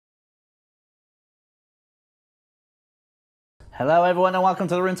Hello everyone and welcome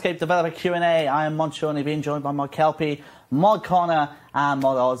to the RuneScape Developer Q&A. I am Mods Osborne, being joined by Mod Kelpie, Mod Conor and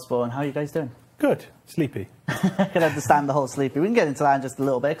Mods Osborne. How are you guys doing? Good. Sleepy. I can understand the whole sleepy. We can get into that in just a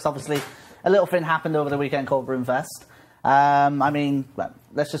little bit because obviously a little thing happened over the weekend called RuneFest.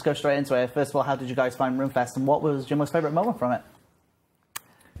 Let's just go straight into it. First of all, how did you guys find RuneFest and what was your most favourite moment from it?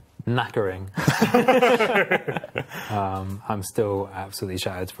 Knackering. I'm still absolutely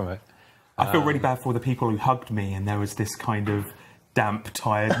shattered from it. I feel really bad for the people who hugged me and there was this kind of damp,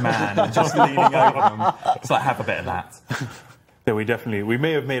 tired man just leaning over them. So I have a bit of that. Yeah, we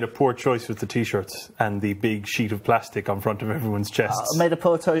may have made a poor choice with the t-shirts and the big sheet of plastic on front of everyone's chests. Made a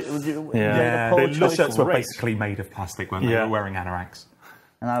poor choice. The shirts were basically made of plastic when they were wearing anoraks.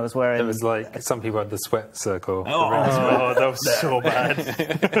 And I was wearing... It was like some people had the sweat circle. Oh, that was so bad.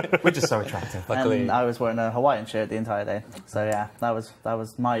 We're just so attractive. Luckily. And I was wearing a Hawaiian shirt the entire day. So yeah, that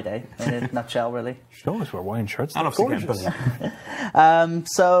was my day in a nutshell, really. You should always wear Hawaiian shirts. And obviously getting bullied.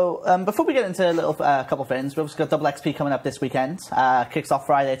 Before we get into a little couple of things, we've also got Double XP coming up this weekend. Kicks off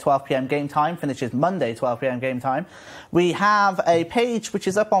Friday 12 PM game time, finishes Monday 12 PM game time. We have a page which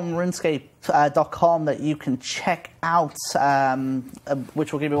is up on RuneScape.com that you can check out,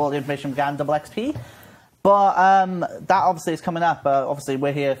 which will give you all the information regarding Double XP. But that obviously is coming up. Obviously,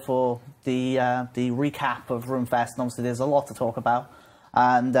 we're here for the recap of RuneFest, and obviously there's a lot to talk about.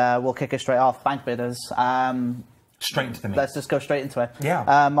 And we'll kick it straight off. Bank bidders. Straight into the meat. Let's just go straight into it.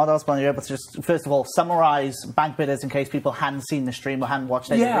 Yeah. Mods Osborne, you're able to just, first of all, summarise bank bidders in case people hadn't seen the stream or hadn't watched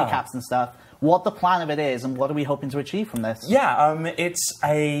any recaps and stuff. What the plan of it is and what are we hoping to achieve from this? Yeah,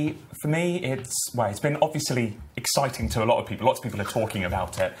 for me, it's been obviously exciting to a lot of people. Lots of people are talking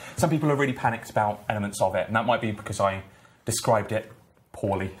about it. Some people are really panicked about elements of it, and that might be because I described it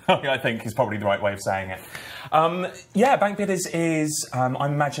poorly, I think is probably the right way of saying it. Bank bidders is, I'm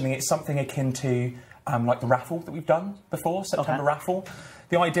imagining it's something akin to like the raffle that we've done before, September raffle.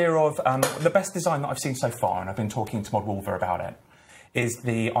 The idea of the best design that I've seen so far, and I've been talking to Mod Wolver about it, is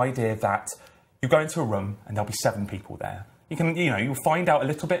the idea that you go into a room and there'll be 7 people there. You'll find out a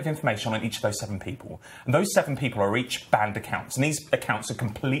little bit of information on each of those 7 people. And those 7 people are each banned accounts. And these accounts are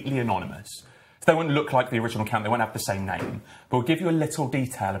completely anonymous. So they won't look like the original account, they won't have the same name. But we'll give you a little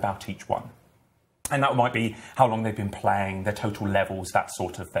detail about each one. And that might be how long they've been playing, their total levels, that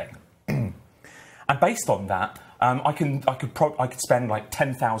sort of thing. And based on that, I could spend like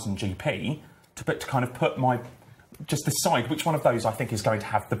 10,000 GP to decide which one of those I think is going to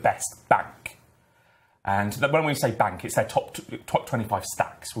have the best bank. And when we say bank, it's their top 25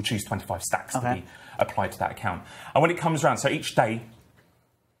 stacks. We'll choose 25 stacks to be applied to that account. And when it comes around, so each day,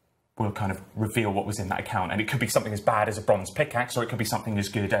 we'll kind of reveal what was in that account. And it could be something as bad as a bronze pickaxe, or it could be something as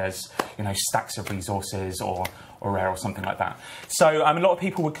good as, stacks of resources or rare or something like that. So a lot of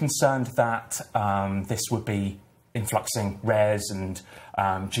people were concerned that this would be influxing rares and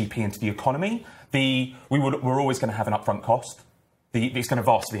GP into the economy. We're always going to have an upfront cost. It's going to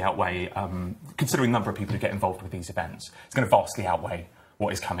vastly outweigh, considering the number of people who get involved with these events, it's going to vastly outweigh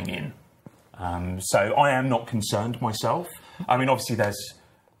what is coming in. So I am not concerned myself. I mean, obviously there's...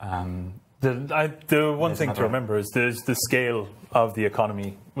 the one thing to remember is there's the scale of the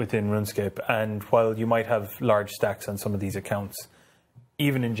economy within RuneScape, and while you might have large stacks on some of these accounts,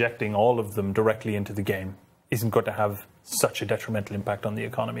 even injecting all of them directly into the game isn't going to have such a detrimental impact on the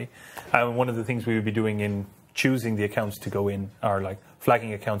economy. And one of the things we would be doing in choosing the accounts to go in, or like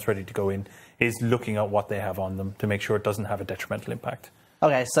flagging accounts ready to go in, is looking at what they have on them to make sure it doesn't have a detrimental impact.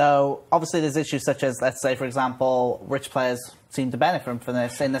 Okay, so obviously there's issues such as, let's say, for example, rich players seem to benefit from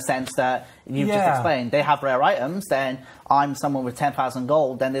this in the sense that you've just explained. They have rare items, then I'm someone with 10,000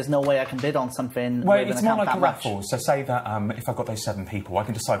 gold, then there's no way I can bid on something. Well, it's more like a raffle. So say that if I've got those 7 people, I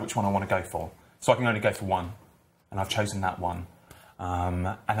can decide which one I want to go for. So I can only go for one, and I've chosen that one. And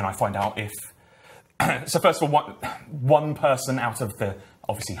then I find out if... So first of all, one person out of the,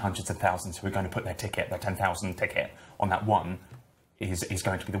 obviously, hundreds of thousands who are going to put their 10,000 ticket on that one is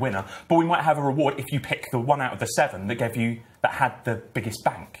going to be the winner. But we might have a reward if you pick the one out of the 7 that had the biggest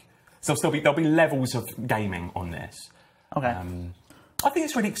bank. So there'll be levels of gaming on this. Okay. I think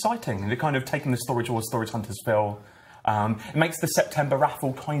it's really exciting. They're kind of taking the Storage Wars, Storage Hunters feel. It makes the September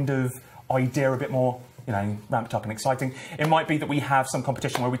raffle kind of idea a bit more, ramped up and exciting. It might be that we have some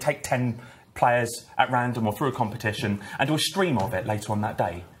competition where we take 10 players at random or through a competition and do a stream of it later on that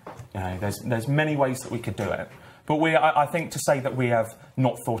day. There's many ways that we could do it. But I think to say that we have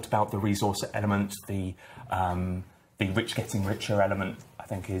not thought about the resource element, the rich getting richer element, I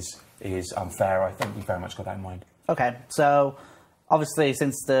think is unfair. I think we've very much got that in mind. Okay, so obviously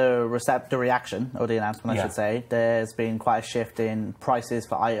since the reaction, or the announcement I should say, there's been quite a shift in prices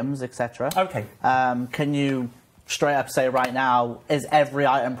for items, etc. Okay. Can you straight up say right now, is every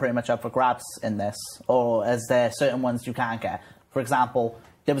item pretty much up for grabs in this? Or is there certain ones you can't get? For example,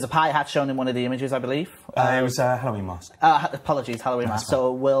 there was a pie hat shown in one of the images, I believe. It was a Halloween mask. Apologies, Halloween mask.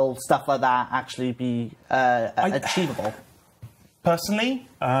 So will stuff like that actually be achievable? Personally,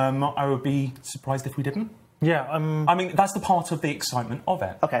 I would be surprised if we didn't. Yeah, I mean, that's the part of the excitement of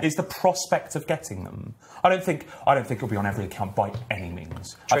it. Okay. Is the prospect of getting them. I don't think it'll be on every account by any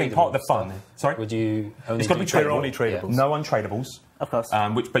means. I think part of the fun. Sorry. Would you? Only It's got to be tradable. only tradables. No untradables. Of course.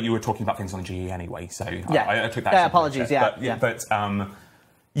 But you were talking about things on GE anyway, so Yeah. I took that. Yeah, as a apologies, concept.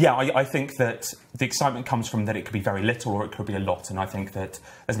 I think that the excitement comes from that it could be very little or it could be a lot, and I think that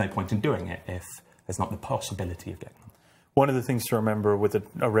there's no point in doing it if there's not the possibility of getting them. one of the things to remember with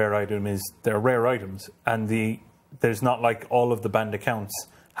a rare item is they're rare items, and there's not like all of the banned accounts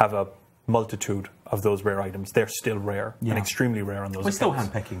have a multitude of those rare items. They're still rare and extremely rare on those accounts. We're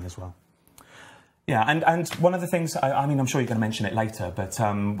still handpicking as well. Yeah, and one of the things, I mean, I'm sure you're going to mention it later, but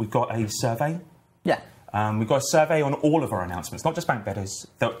we've got a survey. Yeah. We've got a survey on all of our announcements, not just bank bidders,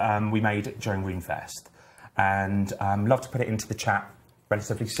 that we made during RuneFest. And love to put it into the chat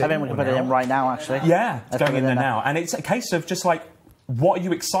relatively soon. I think we can put it in right now, actually. Yeah, it's going in there now. And it's a case of just like, what are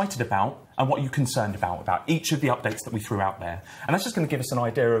you excited about and what are you concerned about each of the updates that we threw out there? And that's just going to give us an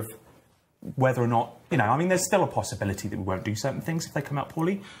idea of whether or not, you know, I mean, there's still a possibility that we won't do certain things if they come out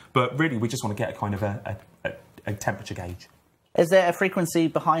poorly, but really we just want to get a kind of a temperature gauge. Is there a frequency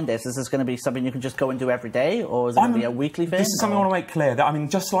behind this? Is this going to be something you can just go and do every day, or is it going to be a weekly thing? This is something I want to make clear, that, I mean,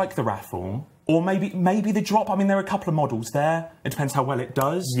 just like the raffle, or maybe the drop, I mean, there are a couple of models there. It depends how well it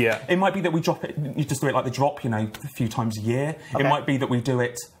does. Yeah. It might be that we drop it, you just do it like the drop, you know, a few times a year. Okay. It might be that we do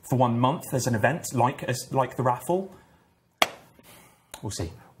it for 1 month as an event, like the raffle. We'll see.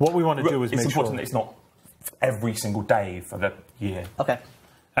 What we want to do is make sure... It's important that it's not every single day for the year. Okay.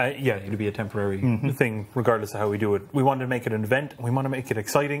 Yeah, it'll be a temporary thing, regardless of how we do it. We want to make it an event, and we want to make it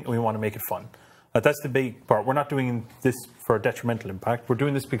exciting, and we want to make it fun. That's the big part. We're not doing this for a detrimental impact. We're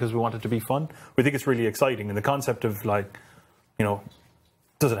doing this because we want it to be fun. We think it's really exciting. And the concept of, like, you know,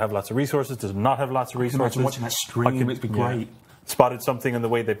 does it have lots of resources? Does it not have lots of resources? Imagine watching that stream, it'd be great. Spotted something in the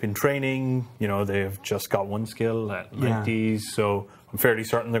way they've been training. You know, they've just got one skill at 90s, so I'm fairly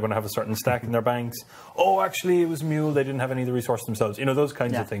certain they're going to have a certain stack in their banks. Oh, actually, it was Mule. They didn't have any of the resources themselves. You know, those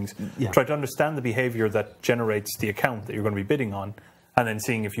kinds of things. Yeah. Try to understand the behavior that generates the account that you're going to be bidding on, and then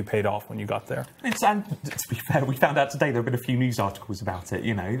seeing if you paid off when you got there. And to be fair, we found out today there have been a few news articles about it.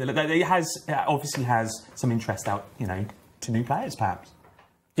 You know, it obviously has some interest out, you know, to new players, perhaps.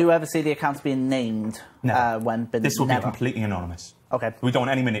 Do you ever see the accounts being named when bidding? This will be completely anonymous. Okay. We don't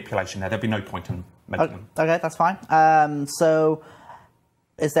want any manipulation there. There'd be no point in making them. Okay, that's fine. So,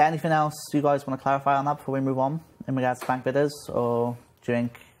 is there anything else you guys want to clarify on that before we move on in regards to bank bidders, or do you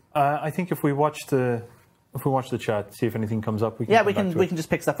think? I think if we watch the chat, see if anything comes up, we can just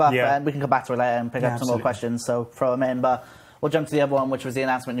pick stuff up and we can come back to it later and pick up some more questions. So throw them in, but we'll jump to the other one, which was the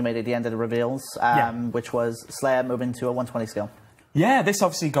announcement you made at the end of the reveals, which was Slayer moving to a 120 skill. Yeah, this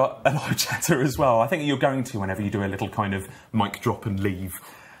obviously got a lot of chatter as well. I think you're going to whenever you do a little kind of mic drop and leave,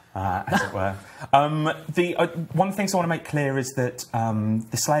 as it were. One of the things I want to make clear is that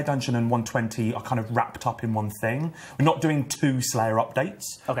the Slayer Dungeon and 120 are kind of wrapped up in one thing. We're not doing 2 Slayer updates.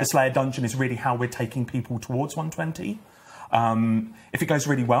 Okay. The Slayer Dungeon is really how we're taking people towards 120. If it goes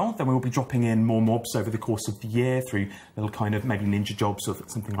really well, then we'll be dropping in more mobs over the course of the year through little kind of maybe ninja jobs or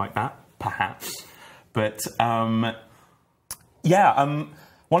something like that, perhaps. But...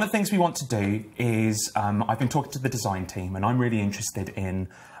 one of the things we want to do is, I've been talking to the design team, and I'm really interested in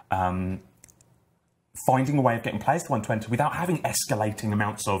finding a way of getting players to 120 without having escalating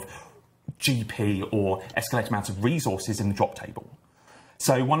amounts of GP or escalating amounts of resources in the drop table.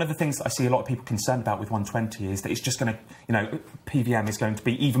 So one of the things that I see a lot of people concerned about with 120 is that it's just going to, you know, PVM is going to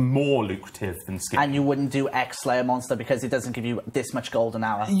be even more lucrative than skill. And you wouldn't do X Slayer Monster because it doesn't give you this much gold an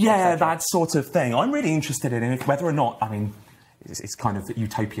hour. Yeah, that sort of thing. I'm really interested in it, whether or not, I mean... It's kind of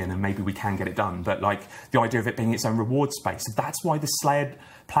utopian, and maybe we can get it done. But like the idea of it being its own reward space, that's why the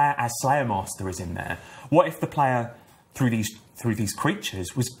player as Slayer Master is in there. What if the player through these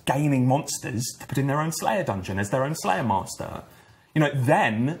creatures was gaining monsters to put in their own Slayer dungeon as their own Slayer Master? You know,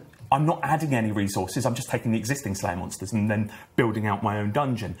 then I'm not adding any resources. I'm just taking the existing Slayer monsters and then building out my own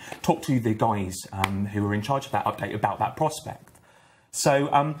dungeon. Talk to the guys who are in charge of that update about that prospect.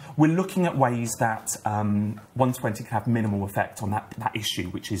 So we're looking at ways that 120 can have minimal effect on that issue,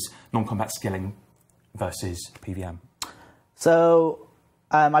 which is non-combat skilling versus PVM. So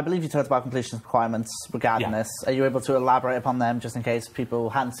I believe you talked about completion requirements regarding this. Are you able to elaborate upon them just in case people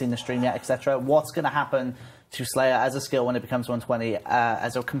hadn't seen the stream yet, etc.? What's going to happen to Slayer as a skill when it becomes 120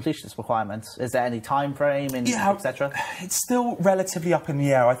 as a completionist requirement? Is there any time frame, etc.? It's still relatively up in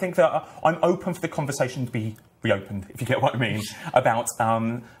the air. I think that I'm open for the conversation to be reopened, if you get what I mean, about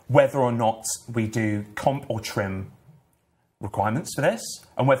whether or not we do comp or trim requirements for this,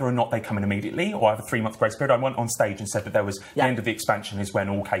 and whether or not they come in immediately or have a 3-month grace period. I went on stage and said that there was the end of the expansion is when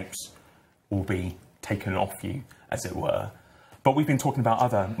all capes will be taken off you, as it were. But we've been talking about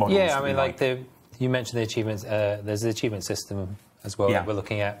other models. Yeah, I mean, you mentioned the achievements. There's the achievement system as well that we're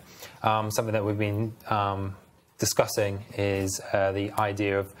looking at. Something that we've been discussing is the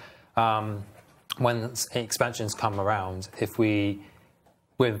idea of when expansions come around, if we,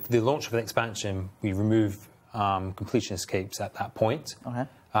 with the launch of an expansion, we remove completion escapes at that point. Okay.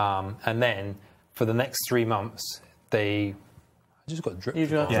 And then for the next 3 months, I just got dripped.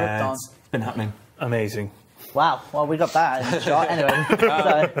 Dripped on. It's been happening. Amazing. Wow. Well, we got that in the shot anyway.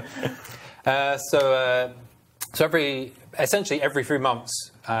 So essentially every 3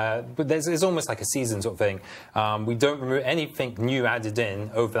 months, but there's almost like a season sort of thing. We don't remove anything new added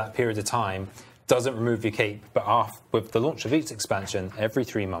in over that period of time. Doesn't remove your cape, but with the launch of each expansion, every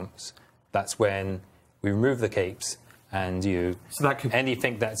 3 months, that's when we remove the capes, and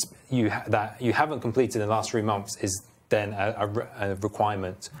anything that you haven't completed in the last 3 months is then a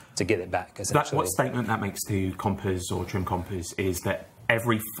requirement to get it back. Essentially, what statement that makes to compers or trim compers is that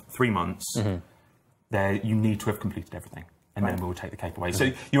every 3 months, you need to have completed everything, and then we'll take the cape away.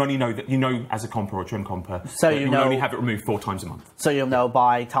 So you only know that as a comper or trim comper, so you will only have it removed 4 times a month. So you'll know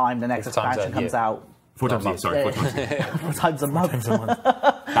by time the next expansion comes out. 4 times a year, sorry, 4 times a year. 4 times a month.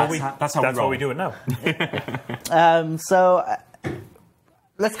 That's how we do it now.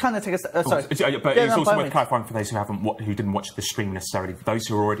 Let's kind of take a step. Sorry. But it's also worth clarifying for those who didn't watch the stream necessarily. Those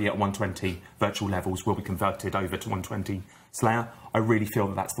who are already at 120 virtual levels will be converted over to 120 Slayer. I really feel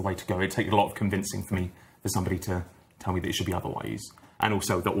that that's the way to go. It takes a lot of convincing for somebody to tell me that it should be otherwise. And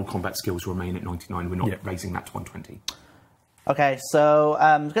also that all combat skills remain at 99. We're not raising that to 120. Okay, so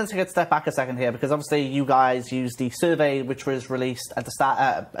I'm going to take a step back a second here, because obviously you guys used the survey which was released at the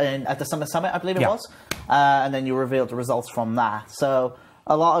start at the Summer Summit, I believe it was, and then you revealed the results from that. So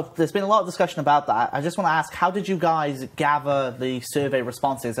there's been a lot of discussion about that. I just want to ask, how did you guys gather the survey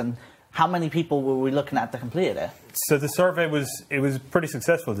responses, and how many people were we looking at that completed it? So the survey was pretty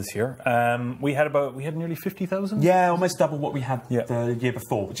successful this year. We had nearly 50,000. Yeah, almost double what we had the year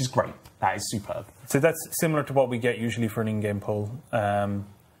before, which is great. That is superb. So that's similar to what we get usually for an in-game poll.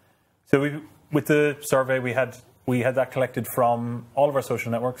 With the survey we had that collected from all of our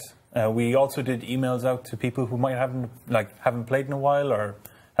social networks. We also did emails out to people who might haven't played in a while or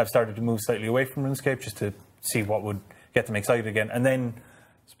have started to move slightly away from RuneScape, just to see what would get them excited again, and then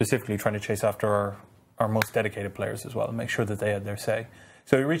specifically trying to chase after our most dedicated players as well and make sure that they had their say.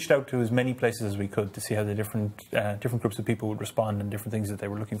 So we reached out to as many places as we could to see how the different groups of people would respond and different things that they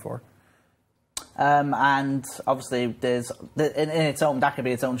were looking for. And obviously, in its own, that could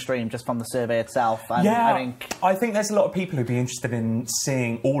be its own stream just from the survey itself. And I think there's a lot of people who'd be interested in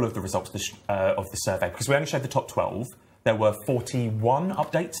seeing all of the results of the survey, because we only showed the top 12. There were 41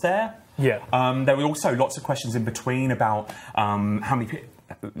 updates there. Yeah. There were also lots of questions in between about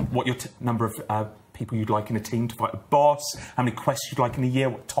what your number of people you'd like in a team to fight a boss, how many quests you'd like in a year,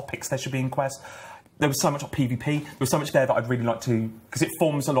 what topics there should be in quests. There was so much on PvP. There was so much there that I'd really like to, because it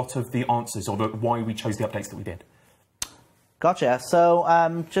forms a lot of the answers or why we chose the updates that we did. Gotcha.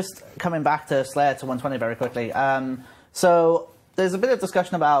 So just coming back to Slayer to 120 very quickly. So there's a bit of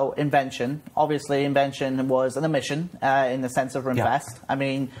discussion about Invention. Obviously, Invention was an omission in the sense of RuneFest. I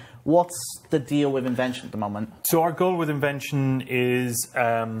mean, what's the deal with Invention at the moment? So our goal with Invention is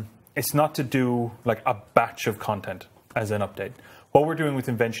it's not to do like a batch of content as an update. What we're doing with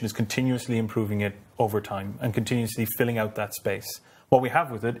Invention is continuously improving it over time and continuously filling out that space. What we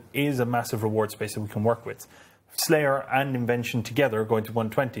have with it is a massive reward space that we can work with. Slayer and Invention together going to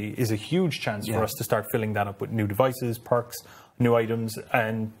 120 is a huge chance for us to start filling that up with new devices, perks, new items,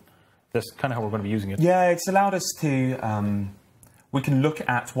 and that's kind of how we're going to be using it. Yeah, it's allowed us to... we can look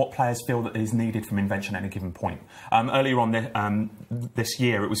at what players feel that is needed from Invention at any given point. Earlier on this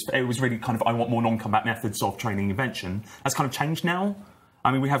year, it was really kind of, I want more non-combat methods of training Invention. That's kind of changed now.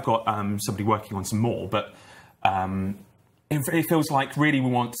 I mean, we have got somebody working on some more, but it feels like really we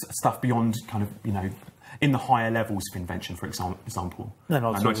want stuff beyond kind of, in the higher levels of Invention, for example.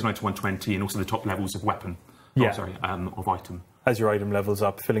 99 to 120, and also the top levels of weapon. Yeah. Of item. As your item levels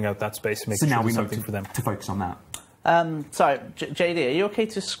up, filling out that space makes now we know something for them to focus on that. Sorry, JD, are you okay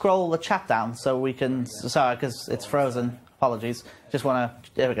to scroll the chat down so we can... Sorry, because it's frozen. Apologies. Just want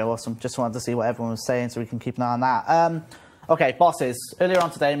to... There we go, awesome. Just wanted to see what everyone was saying so we can keep an eye on that. Okay, bosses. Earlier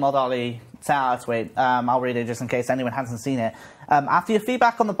on today, Mod Ali say our tweet. I'll read it just in case anyone hasn't seen it. After your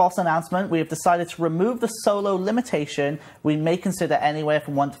feedback on the boss announcement, we have decided to remove the solo limitation. We may consider anywhere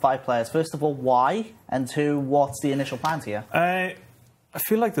from 1 to 5 players. First of all, why? And 2, what's the initial plans here? I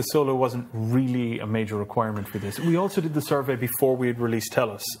feel like the solo wasn't really a major requirement for this. We also did the survey before we had released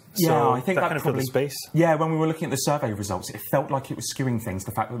Tellus. So I think that kind of filled the space. Yeah, when we were looking at the survey results, it felt like it was skewing things,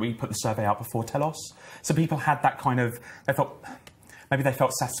 the fact that we put the survey out before Telos. So people had that kind of, maybe they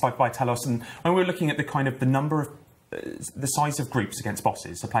felt satisfied by Telos. And when we were looking at the kind of the number of, the size of groups against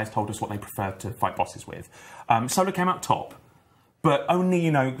bosses, the players told us what they preferred to fight bosses with. Solo came out top, but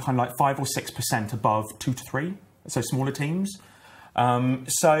only, kind of like 5 or 6% above 2 to 3, so smaller teams.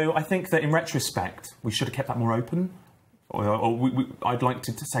 So I think that in retrospect, we should have kept that more open. I'd like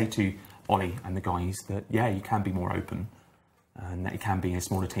to say to Ollie and the guys that, yeah, you can be more open and that it can be a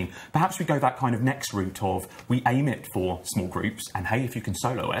smaller team. Perhaps we go that kind of next route of we aim it for small groups and, hey, if you can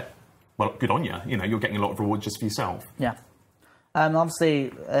solo it, well, good on you. You're getting a lot of reward just for yourself. Yeah. Obviously,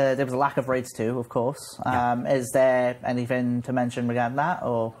 there was a lack of raids too, of course. Is there anything to mention regarding that?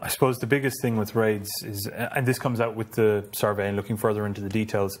 Or I suppose the biggest thing with raids is, and this comes out with the survey and looking further into the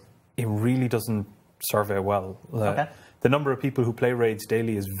details, it really doesn't survey well. Okay. The number of people who play raids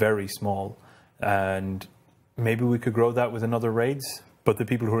daily is very small, and maybe we could grow that with another raids, but the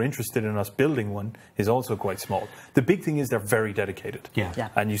people who are interested in us building one is also quite small. The big thing is they're very dedicated. Yeah.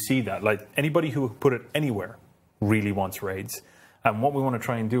 And you see that. Like, anybody who put it anywhere really wants raids. And what we want to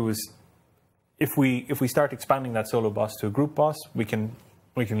try and do is, if we start expanding that solo boss to a group boss, we can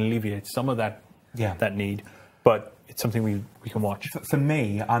alleviate some of that need. But it's something we can watch. For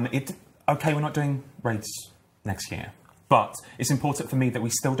me, okay, we're not doing raids next year, but it's important for me that we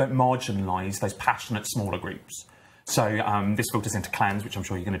still don't marginalise those passionate smaller groups. So this filters into clans, which I'm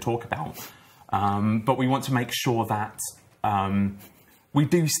sure you're going to talk about. But we want to make sure that we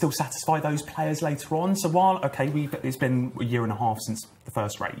do still satisfy those players later on. So while, okay, it's been a year and a half since the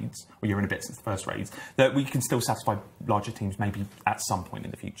first raids, or a year and a bit since the first raids, that we can still satisfy larger teams maybe at some point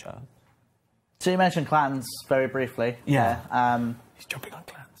in the future. So you mentioned clans very briefly. Yeah. He's jumping on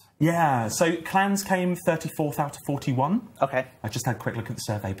clans. Yeah, so clans came 34th out of 41. Okay. I just had a quick look at the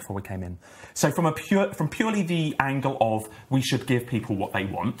survey before we came in. So from purely the angle of we should give people what they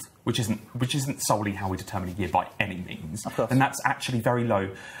want, which isn't solely how we determine a year by any means, of course. And that's actually very low.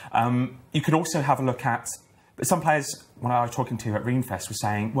 You could also have a look at some players when I was talking to at RuneFest were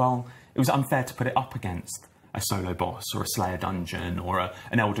saying, well, it was unfair to put it up against a solo boss or a Slayer dungeon or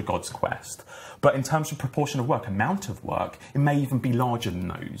an Elder Gods quest. But in terms of proportion of work, amount of work, it may even be larger than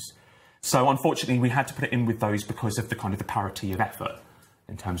those. So unfortunately, we had to put it in with those because of the kind of the parity of effort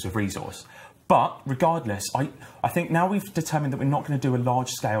in terms of resource. But regardless, I think now we've determined that we're not going to do a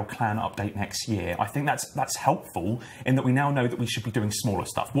large-scale clan update next year. I think that's helpful in that we now know that we should be doing smaller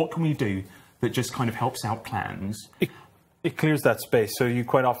stuff. What can we do that just kind of helps out clans? It clears that space. So you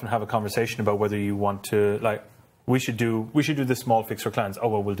quite often have a conversation about whether you want to, like, we should do this small fix for clans. Oh,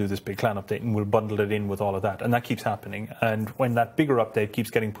 well, we'll do this big clan update and we'll bundle it in with all of that. And that keeps happening. And when that bigger update keeps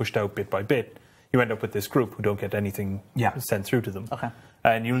getting pushed out bit by bit, you end up with this group who don't get anything sent through to them. Okay.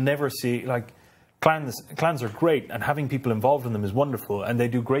 And you'll never see, like, clans are great, and having people involved in them is wonderful, and they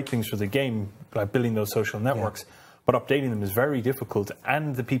do great things for the game, like building those social networks. Yeah. But updating them is very difficult,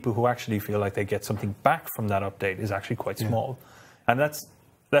 and the people who actually feel like they get something back from that update is actually quite small. And that's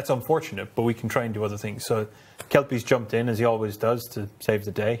unfortunate, but we can try and do other things. So Kelpie's jumped in, as he always does, to save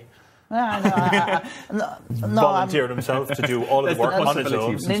the day. Volunteered himself to do all of the work on his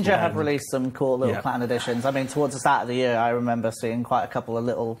own. Ninja have released some cool little clan editions. I mean, towards the start of the year, I remember seeing quite a couple of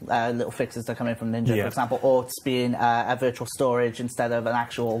little fixes that come in from Ninja. For example, Orts being a virtual storage instead of an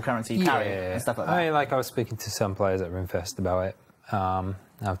actual currency carry and stuff like that. I was speaking to some players at RuneFest about it.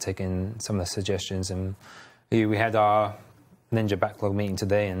 I've taken some of the suggestions, and we had our Ninja backlog meeting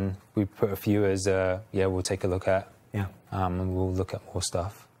today, and we put a few as we'll take a look at. And we'll look at more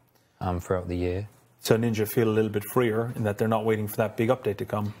stuff throughout the year. So Ninja feel a little bit freer in that they're not waiting for that big update to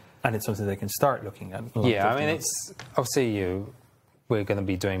come, and it's something they can start looking at. Yeah, I mean, it's obviously we're going to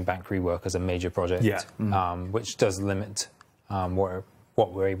be doing bank rework as a major project, which does limit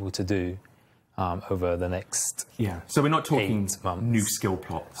what we're able to do over the next So we're not talking 8 months. New skill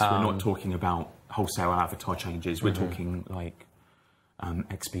plots. We're not talking about wholesale avatar changes. We're talking like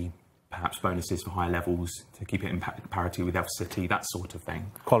XP, perhaps bonuses for higher levels to keep it in parity with Elf City, that sort of thing.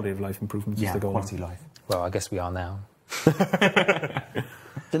 Quality of life improvements is the goal. Quality of life. Well, I guess we are now.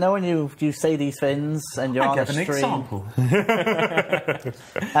 Do you know when you say these things and you're on the stream? Example.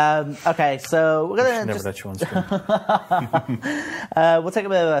 Okay, so we're gonna Never just, let you on screen. we'll take a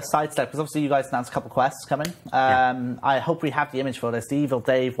bit of a sidestep because obviously you guys announced a couple quests coming. I hope we have the image for this, the Evil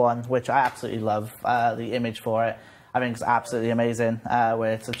Dave one, which I absolutely love. The image for it, I think it's absolutely amazing.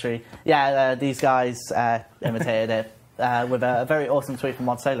 Where it's literally, these guys imitated it with a very awesome tweet from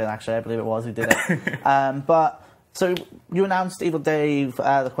Mods Osborne, actually, I believe it was who did it. So you announced Evil Dave,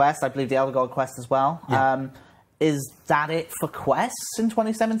 the quest, I believe the Elder God quest as well. Yeah. Is that it for quests in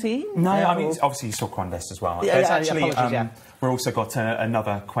 2017? No, I mean, obviously you saw Quandest as well. Yeah, There's yeah, actually, apologies, we've also got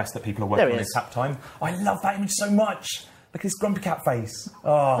another quest that people are working on in Tap Time. I love that image so much. Look at his grumpy cat face.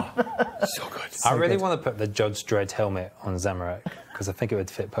 Oh, so good. I really want to put the Judge Dredd helmet on Zamorak, because I think it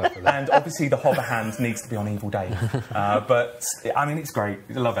would fit perfectly. And obviously the hover hand needs to be on Evil Dave. But, I mean, it's great.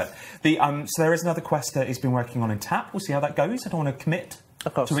 I love it. So there is another quest that he's been working on in Tap. We'll see how that goes. I don't want to commit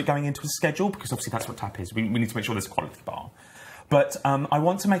to it going into a schedule, because obviously that's what Tap is. We need to make sure there's a quality bar. But I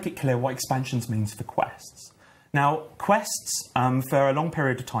want to make it clear what expansions means for quests. Now, quests, for a long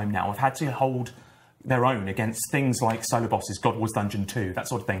period of time now, have had to hold their own against things like solo bosses, God Wars Dungeon 2, that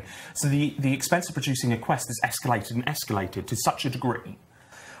sort of thing. So the expense of producing a quest has escalated and escalated to such a degree.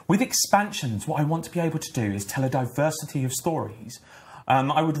 With expansions, what I want to be able to do is tell a diversity of stories.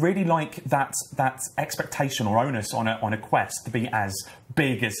 I would really like that expectation or onus on a quest to be as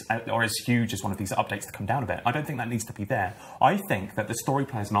big as or as huge as one of these updates to come down a bit. I don't think that needs to be there. I think that the story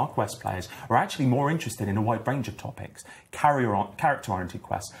players and our quest players are actually more interested in a wide range of topics, character-oriented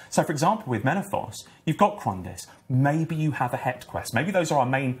quests. So, for example, with Menaphos, you've got Crondis. Maybe you have a Het quest. Maybe those are our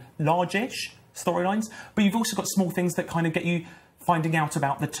main large-ish storylines, but you've also got small things that kind of get you finding out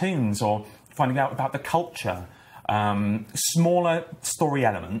about the tunes or finding out about the culture. Smaller story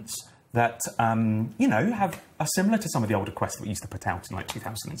elements that, are similar to some of the older quests that we used to put out in like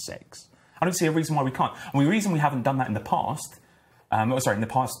 2006. I don't see a reason why we can't. And the reason we haven't done that in the past, in the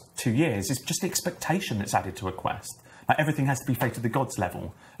past 2 years, is just the expectation that's added to a quest. Like everything has to be Fate of the Gods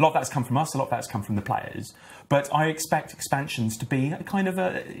level. A lot of that's come from us, a lot of that's come from the players. But I expect expansions to be a kind of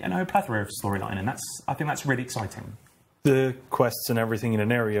a plethora of storyline, and I think that's really exciting. The quests and everything in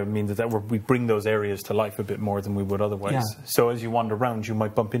an area means that we bring those areas to life a bit more than we would otherwise. Yeah. So as you wander around, you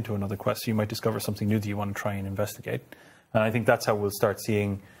might bump into another quest. You might discover something new that you want to try and investigate. And I think that's how we'll start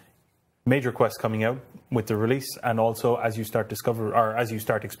seeing major quests coming out with the release. And also, as you start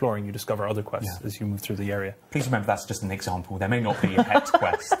exploring, you discover other quests as you move through the area. Please remember that's just an example. There may not be a Het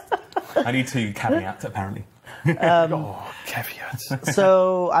quest. I need to caveat, apparently. Caveats.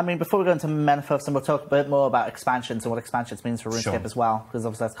 So, I mean, before we go into Menaphos, and we'll talk a bit more about expansions and what expansions means for RuneScape as well, because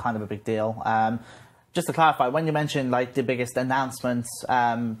obviously that's kind of a big deal. Just to clarify, when you mentioned like the biggest announcements,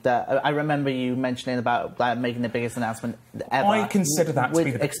 I remember you mentioning about making the biggest announcement ever. I consider that to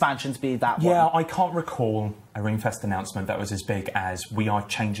be the expansions be that one. Yeah, I can't recall a RuneFest announcement that was as big as we are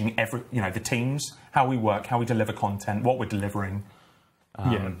changing the teams, how we work, how we deliver content, what we're delivering.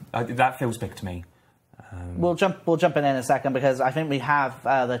 That feels big to me. We'll jump in a second because I think we have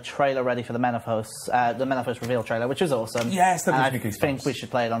the trailer ready for the Menaphos reveal trailer, which is awesome. Yes, that I think we should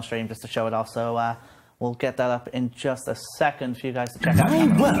play it on stream just to show it off. So we'll get that up in just a second for you guys to check out. My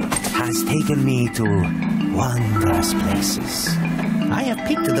work has taken me to wondrous places. I have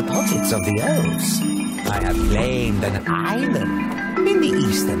picked the pockets of the elves. I have claimed an island in the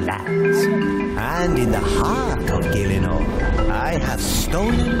eastern lands. And in the heart of Gillinor, I have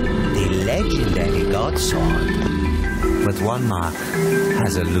stolen the legendary Godsword. But one mark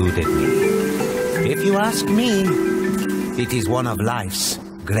has eluded me. If you ask me, it is one of life's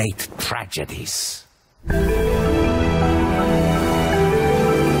great tragedies.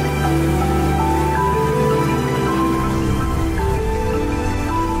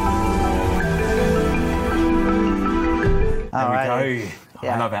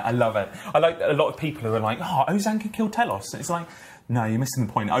 Yeah. I love it. I like a lot of people who are like, oh, Ozan could kill Telos. It's like, no, you're missing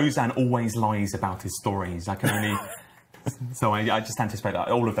the point. Ozan always lies about his stories. I can only... So I just anticipate that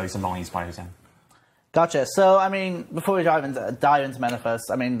all of those are lies by Ozan. Gotcha. So, I mean, before we dive into Menaphos,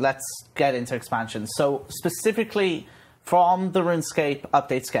 I mean, let's get into expansions. So, specifically from the RuneScape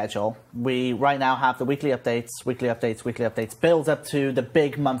update schedule, we right now have the weekly updates, build up to the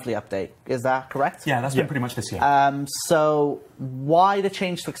big monthly update. Is that correct? Yeah, that's been pretty much this year. So, why the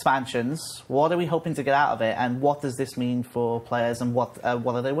change to expansions? What are we hoping to get out of it? And what does this mean for players? And what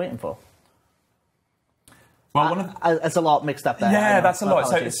are they waiting for? Well, it's a lot mixed up there. Yeah, that's a lot.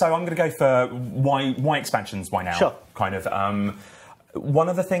 So I'm going to go for why expansions, why now? Sure. Kind of. One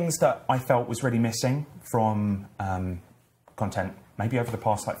of the things that I felt was really missing from content, maybe over the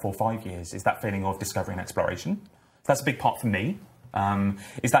past like 4 or 5 years, is that feeling of discovery and exploration. that's a big part for me,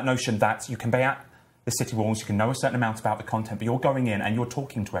 is that notion that you can be at the city walls, you can know a certain amount about the content, but you're going in and you're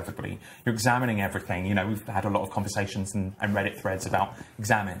talking to everybody. You're examining everything. You know, we've had a lot of conversations and Reddit threads about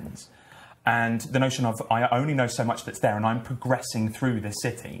examines. And the notion of I only know so much that's there and I'm progressing through this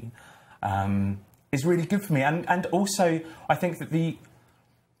city is really good for me. And also, I think that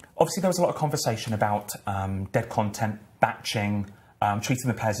obviously there was a lot of conversation about dead content, batching, treating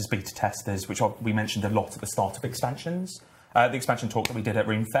the players as beta testers, which we mentioned a lot at the start of expansions, the expansion talk that we did at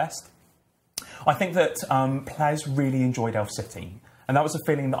RuneFest. I think that players really enjoyed Elf City, and that was a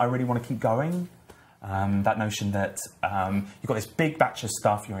feeling that I really want to keep going. That notion that you've got this big batch of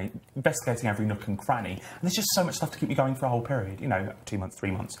stuff, you're investigating every nook and cranny, and there's just so much stuff to keep you going for a whole period, you know, 2 months,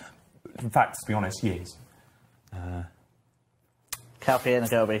 3 months. In fact, to be honest, years. Kelpie and a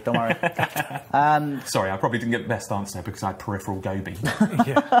Goby, don't worry. Sorry, I probably didn't get the best answer because I had peripheral Goby.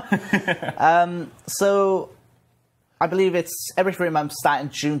 So, I believe it's every 3 months starting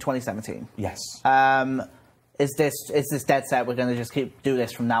June 2017. Yes. Is this dead set? We're going to just do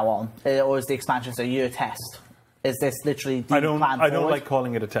this from now on, or is the expansions a year test? Is this literally the plan forward? I don't like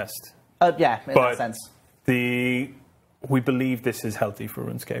calling it a test. Yeah, in that sense. We believe this is healthy for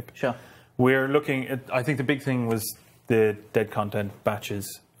RuneScape. Sure. We're looking at. I think the big thing was the dead content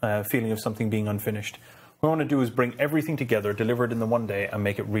batches, feeling of something being unfinished. What we want to do is bring everything together, deliver it in the one day, and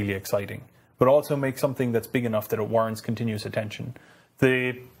make it really exciting. But also make something that's big enough that it warrants continuous attention.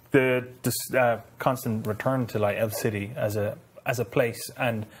 The constant return to like Elf City as a place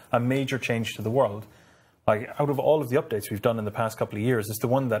and a major change to the world. Like out of all of the updates we've done in the past couple of years, it's the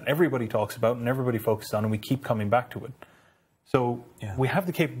one that everybody talks about and everybody focuses on, and we keep coming back to it. So we have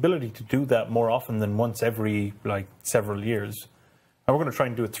the capability to do that more often than once every like several years. And we're going to try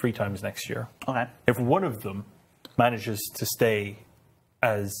and do it 3 times next year. Okay. If one of them manages to stay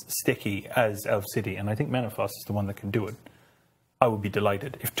as sticky as Elf City, and I think Menaphos is the one that can do it, I would be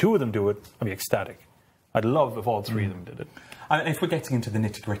delighted. If 2 of them do it, I'd be ecstatic. I'd love if all 3 of them did it. And if we're getting into the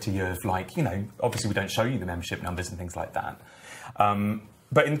nitty-gritty of, like, you know, obviously we don't show you the membership numbers and things like that.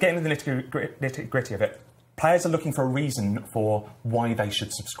 But in getting into the nitty-gritty of it, players are looking for a reason for why they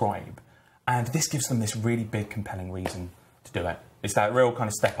should subscribe. And this gives them this really big, compelling reason to do it. It's that real kind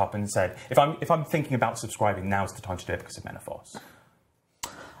of step up and said, if I'm thinking about subscribing, now's the time to do it because of Menaphos.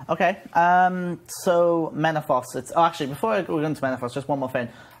 Okay, so Menaphos. Actually, before I go into Menaphos, just one more thing.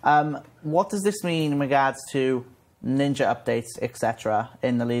 What does this mean in regards to ninja updates, etc.,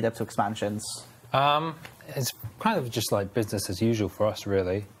 in the lead up to expansions? It's kind of just like business as usual for us,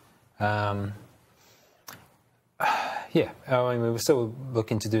 really. Yeah, I mean, we were still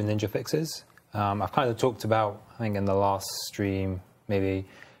looking to do ninja fixes. I've kind of talked about, I think in the last stream, maybe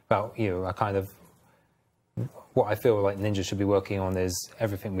about, you know, I kind of, what I feel like Ninja should be working on is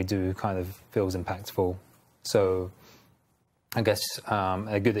everything we do kind of feels impactful. So I guess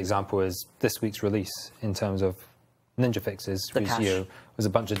a good example is this week's release in terms of Ninja fixes, which, you know, was a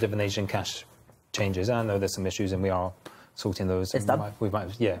bunch of divination cache changes. I know there's some issues and we are sorting those. It's done? We've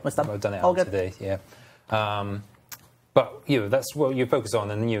done it All good. today, yeah. But, you know, that's what you focus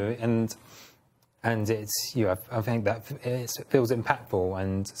on, and, you know, and it's, you know, I think that it feels impactful,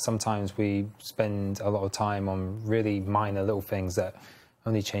 and sometimes we spend a lot of time on really minor little things that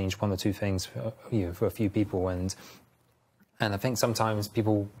only change 1 or 2 things for, you know, for a few people, and I think sometimes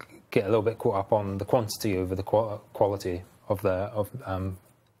people get a little bit caught up on the quantity over the quality of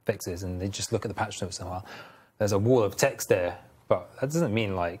fixes, and they just look at the patch notes and, well, there's a wall of text there, but that doesn't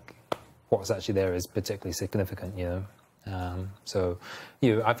mean like what's actually there is particularly significant, you know. So,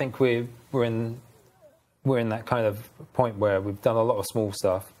 you know, I think we're in that kind of point where we've done a lot of small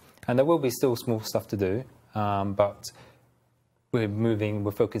stuff, and there will be still small stuff to do, but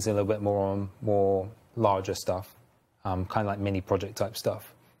we're focusing a little bit more on more larger stuff, kind of like mini project type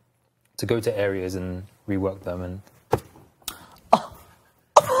stuff, to go to areas and rework them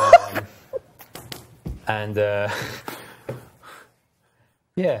and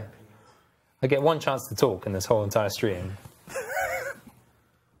yeah. I get 1 chance to talk in this whole entire stream.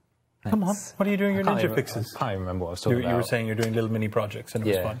 Come on, what are you doing your ninja fixes? I can't even remember what I was talking about. You were saying you're doing little mini projects and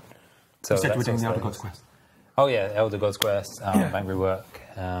it was fun. So you said you were doing the Elder Gods Quest. Oh yeah, Elder Gods Quest, bank rework,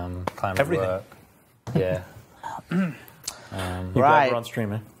 clan rework. Yeah. You Right. were on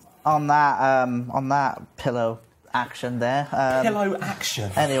stream, eh? On that pillow action there. Pillow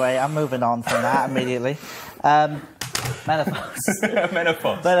action. Anyway, I'm moving on from that immediately. Menaphos.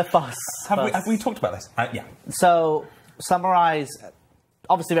 Menaphos. Menaphos. Have we talked about this? Yeah. So, summarise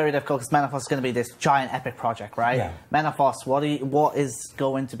obviously very difficult because Menaphos is going to be this giant epic project, right? Yeah. Menaphos, what is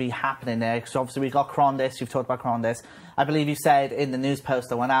going to be happening there? Because obviously we got Krondis, you've talked about Krondis. I believe you said in the news post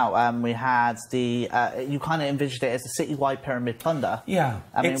that went out, we had the, you kind of envisioned it as a citywide pyramid plunder. Yeah.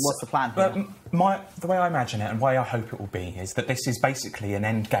 I mean, what's the plan here? The way I imagine it and the way I hope it will be is that this is basically an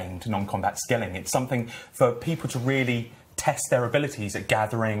end game to non-combat skilling. It's something for people to really test their abilities at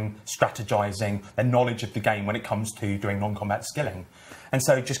gathering, strategizing, their knowledge of the game when it comes to doing non-combat skilling. And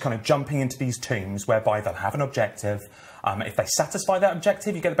so just kind of jumping into these tombs whereby they'll have an objective. If they satisfy that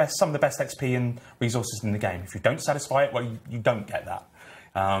objective, you get some of the best XP and resources in the game. If you don't satisfy it, well, you don't get that.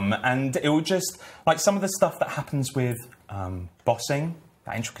 And it will just, like some of the stuff that happens with bossing,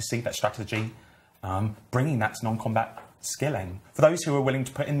 that intricacy, that strategy, bringing that to non-combat skilling. For those who are willing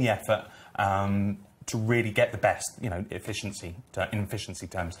to put in the effort to really get the best, in efficiency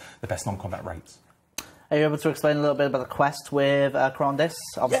terms, the best non-combat rates. Are you able to explain a little bit about the quest with Krondis?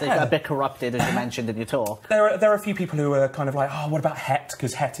 Obviously, a bit corrupted, as you mentioned in your talk. There are a few people who are kind of like, oh, what about Het?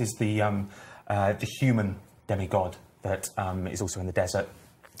 Because Het is the human demigod that is also in the desert.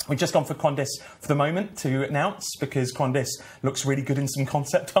 We've just gone for Krondis for the moment to announce because Krondis looks really good in some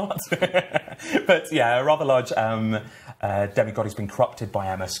concept art. But yeah, a rather large demigod has been corrupted by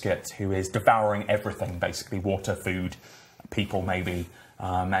Amuskit, who is devouring everything, basically water, food, people maybe.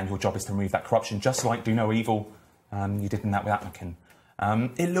 And your job is to remove that corruption, just like Do No Evil. You did in that with Atmakin.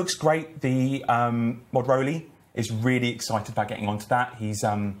 It looks great. The Mod Rowley is really excited about getting onto that. He's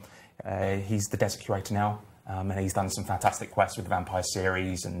the desert curator now. And he's done some fantastic quests with the Vampire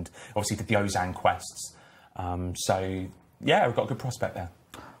series and obviously did the Ozan quests. So, yeah, we've got a good prospect there.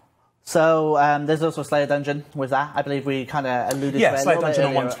 So, there's also a Slayer Dungeon with that. I believe we kind of alluded to it. Yeah, Slayer Dungeon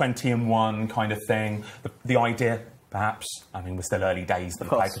on 120 and 1 kind of thing. The idea, perhaps, I mean, we're still early days, that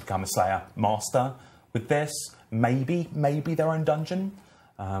the player could become a Slayer Master with this. Maybe their own dungeon.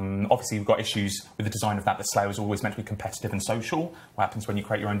 Obviously, we've got issues with the design of that. The Slayer was always meant to be competitive and social. What happens when you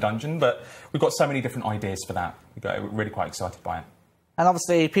create your own dungeon? But we've got so many different ideas for that. We're really quite excited by it. And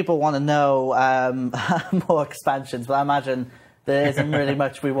obviously, people want to know more expansions, but I imagine there isn't really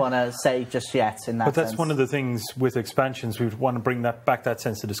much we want to say just yet in that sense. But that's one of the things with expansions, we want to bring back that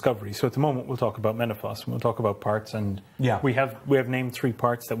sense of discovery. So at the moment, we'll talk about Menaphos, and we'll talk about parts, and we have named 3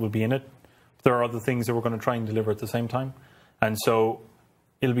 parts that will be in it. There are other things that we're going to try and deliver at the same time. And so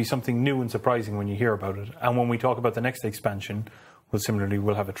it'll be something new and surprising when you hear about it. And when we talk about the next expansion,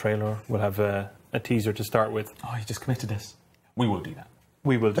 we'll have a trailer, we'll have a teaser to start with. Oh, you just committed us. We will do that.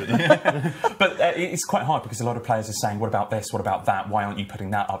 We will do that. But it's quite hard because a lot of players are saying, what about this, what about that? Why aren't you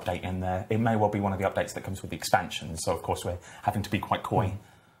putting that update in there? It may well be one of the updates that comes with the expansion. So, of course, we're having to be quite coy.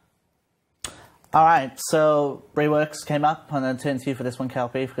 All right, so reworks came up, and then turn to you for this one,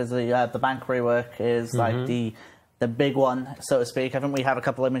 Kelpie, because the bank rework is like the big one, so to speak. I think we have a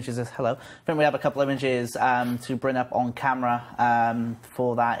couple images. Hello. I think we have a couple images to bring up on camera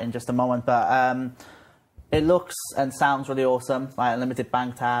for that in just a moment. But it looks and sounds really awesome, like unlimited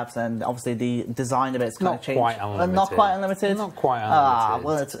bank tabs, and obviously the design of it's kind of changed. Not quite unlimited. Not quite unlimited? Not quite unlimited.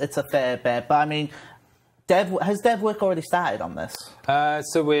 Well, it's a fair bit. But I mean, has dev work already started on this?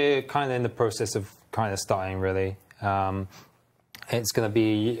 So we're kind of in the process of kind of starting, really. It's going to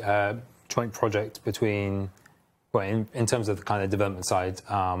be a joint project between, well, in terms of the kind of development side,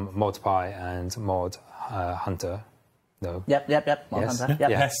 Multiply and Mod Hunter. No. Yep. Mod yes. Hunter. Yep.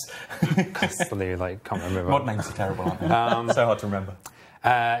 Yes. Constantly, can't remember. Mod names are terrible, aren't they? So hard to remember.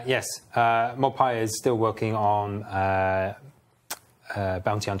 Yes. Multiply is still working on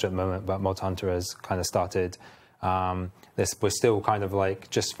Bounty Hunter at the moment, but Mod Hunter has kind of started. We're still kind of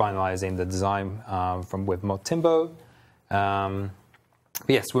just finalising the design with Mod Timbo. But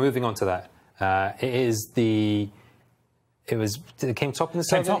yes, we're moving on to that. It came top in the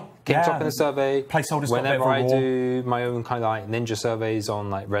survey. Came top in the survey. Placeholders. Whenever I do my own kind of ninja surveys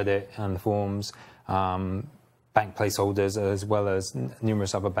on Reddit and the forums, bank placeholders as well as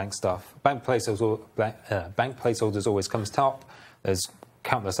numerous other bank stuff. Bank placeholders always comes top. There's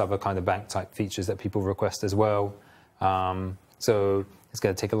countless other kind of bank type features that people request as well. So it's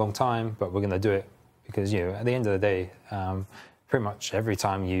going to take a long time, but we're going to do it because at the end of the day, pretty much every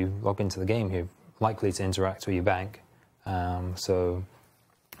time you log into the game, you're likely to interact with your bank. So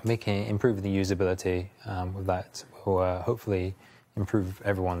improving the usability with that will hopefully improve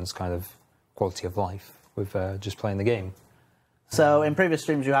everyone's kind of quality of life with just playing the game. So in previous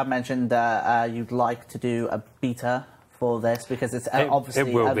streams you have mentioned that you'd like to do a beta for this because it's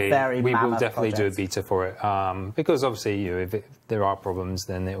obviously very we will definitely project. do a beta for it because obviously if there are problems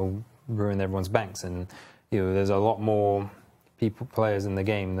then it will ruin everyone's banks, and there's a lot more players in the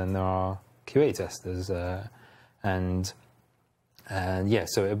game than there are QA testers, and And yeah,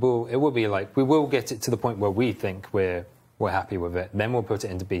 so it will be like, we will get it to the point where we think we're happy with it. Then we'll put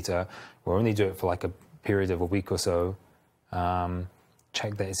it into beta. We'll only do it for like a period of a week or so.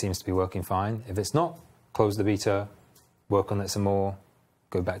 Check that it seems to be working fine. If it's not, close the beta, work on it some more,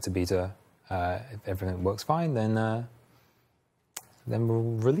 go back to beta. If everything works fine, then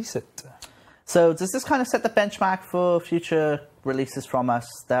we'll release it. So does this kind of set the benchmark for future releases from us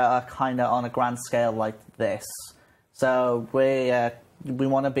that are kind of on a grand scale like this? So we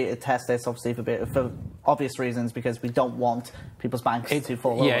want to beta test this, obviously, for obvious reasons, because we don't want people's banks to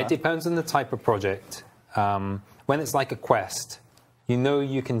fall over. Yeah, it depends on the type of project. When it's like a quest, you know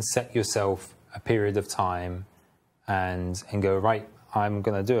you can set yourself a period of time and go, right, I'm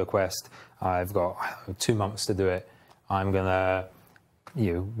going to do a quest. I've got 2 months to do it. I'm going to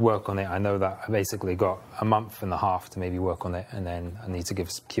work on it. I know that I basically got a month and a half to maybe work on it, and then I need to give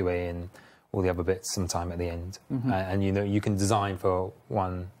QA and all the other bits some time at the end. And you can design for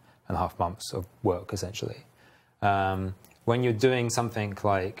 1.5 months of work, essentially. When you're doing something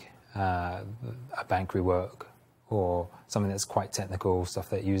like a bank rework or something that's quite technical, stuff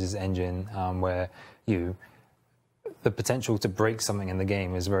that uses engine, where the potential to break something in the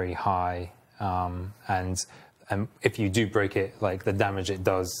game is very high, and if you do break it, like the damage it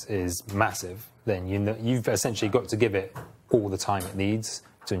does is massive, then you've essentially got to give it all the time it needs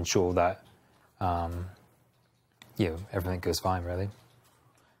to ensure that everything goes fine, really.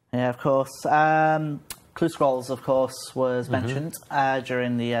 Yeah, of course. Clue Scrolls, of course, was mentioned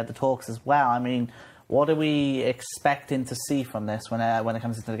during the talks as well. I mean, what are we expecting to see from this when it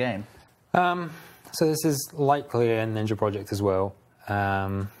comes into the game? So this is likely a Ninja project as well.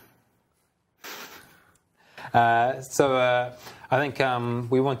 So I think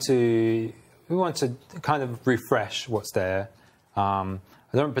we want to kind of refresh what's there. I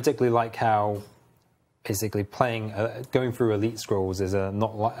don't particularly like how basically going through Elite Scrolls is a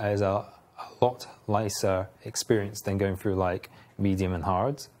lot nicer experience than going through like medium and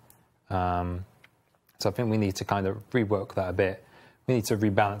hard. So I think we need to kind of rework that a bit. We need to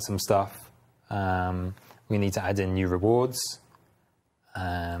rebalance some stuff. We need to add in new rewards.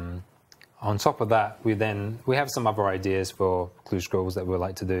 On top of that, we have some other ideas for Clue Scrolls that we'd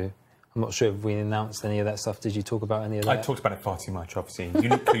like to do. I'm not sure if we announced any of that stuff. Did you talk about any of that? I talked about it far too much, obviously.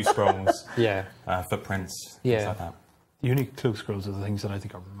 Unique Clue Scrolls, footprints, things like that. Unique Clue Scrolls are the things that I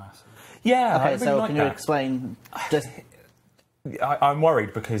think are massive. Yeah, okay, I really so like can that. you explain just... I'm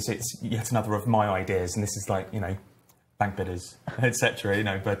worried because it's yet another of my ideas, and this is like, bank bidders, etc.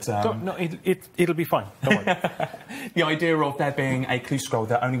 But no, it'll be fine. Don't worry. The idea of there being a clue scroll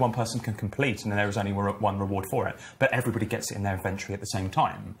that only one person can complete, and there is only one reward for it, but everybody gets it in their inventory at the same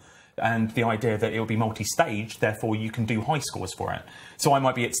time. And the idea that it will be multi-stage, therefore you can do high scores for it. So I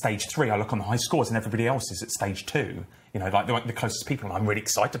might be at stage 3, I look on the high scores, and everybody else is at stage 2. Like the closest people, and I'm really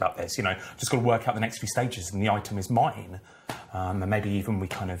excited about this. Just got to work out the next few stages, and the item is mine. And maybe even we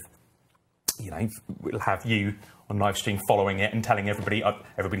kind of, we'll have you on live stream following it and telling everybody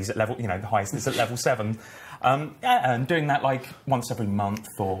everybody's at level, the highest is at level 7. And doing that like once every month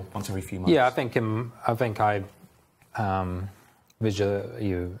or once every few months. Yeah, I think I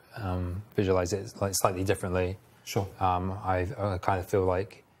visualize it like slightly differently. Sure. I kind of feel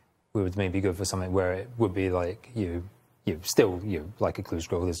like we would maybe go for something where it would be like like a Clue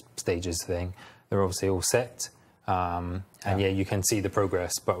Scroll, there's stages thing. They're obviously all set. And you can see the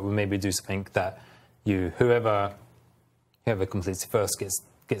progress, but we'll maybe do something that whoever completes it first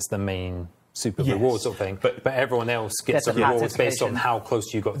gets the main super reward sort of thing, but everyone else gets a reward based on how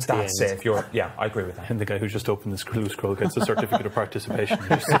close you got to the end. That's it. I agree with that. And the guy who just opened the Clue Scroll gets a certificate of participation.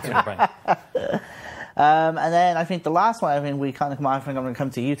 Just sits in the bank. And then I think the last one, I think I'm going to come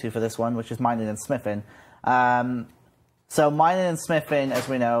to you two for this one, which is mining and smithing. So mining and smithing, as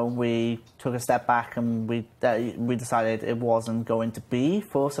we know, we took a step back and we decided it wasn't going to be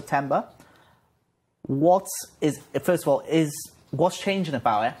for September. What's changing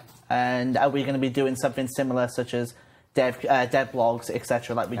about it? And are we going to be doing something similar, such as dev blogs,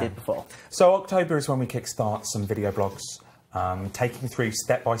 etc., like we did before? So October is when we kickstart some video blogs, taking through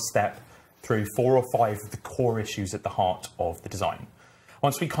step by step through 4 or 5 of the core issues at the heart of the design.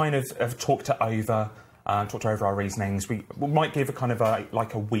 Once we kind of have talked over our reasonings, we might give a kind of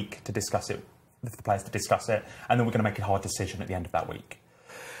like a week to discuss it, for the players to discuss it, and then we're going to make a hard decision at the end of that week.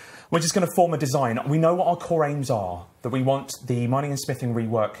 We're just going to form a design. We know what our core aims are, that we want the mining and smithing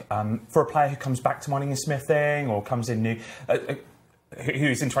rework for a player who comes back to mining and smithing or comes in new,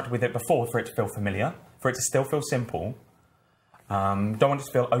 who's interacted with it before, for it to feel familiar, for it to still feel simple. Don't want it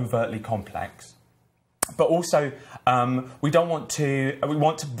to feel overtly complex. But also, we want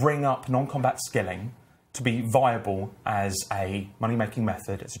to bring up non-combat skilling, to be viable as a money-making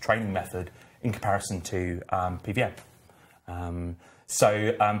method, as a training method, in comparison to PvM.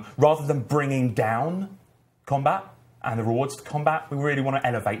 Rather than bringing down combat and the rewards for combat, we really want to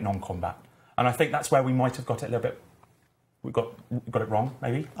elevate non-combat. And I think that's where we might have got it a little bit. We got it wrong,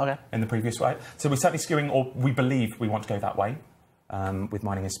 maybe. Okay. In the previous way. So we're certainly skewing, or we believe we want to go that way with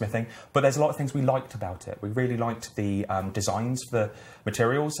mining and smithing. But there's a lot of things we liked about it. We really liked the designs for the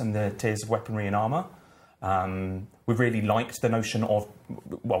materials and the tiers of weaponry and armour. We really liked the notion of,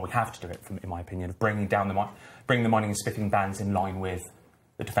 well, we have to do it, in my opinion, of bringing the mining and smithing bands in line with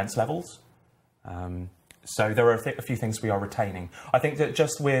the defence levels. So there are a few things we are retaining. I think that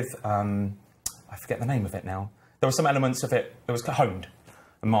just with, I forget the name of it now, there were some elements of it that was honed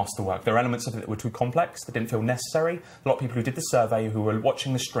and masterwork. There were elements of it that were too complex, that didn't feel necessary. A lot of people who did the survey, who were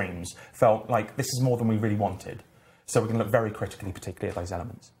watching the streams, felt like this is more than we really wanted. So we're going to look very critically, particularly at those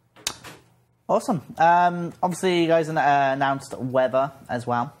elements. Awesome. Obviously, you guys announced weather as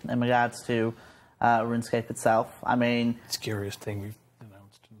well in regards to RuneScape itself. I mean, scariest thing we've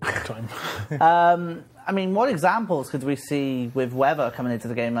announced in a long time. I mean, what examples could we see with weather coming into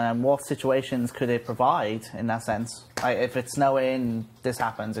the game, and what situations could it provide in that sense? Like if it's snowing, this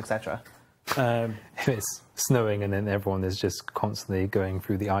happens, etc. If it's snowing and then everyone is just constantly going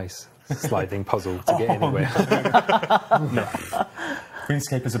through the ice, sliding puzzle to get anywhere. No.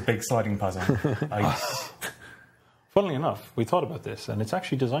 RuneScape is a big sliding puzzle. Funnily enough, we thought about this, and it's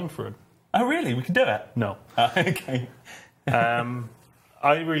actually designed for it. Oh, really? We can do it? No. Okay.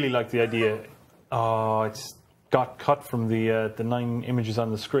 I really like the idea. Oh, it's got cut from the 9 images on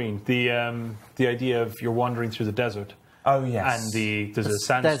the screen. The idea of you're wandering through the desert. Oh, yes. And there's a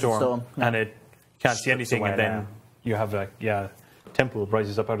sandstorm, and it can't see anything, and then you have a temple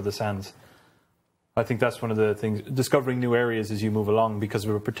rises up out of the sands. I think that's one of the things, discovering new areas as you move along because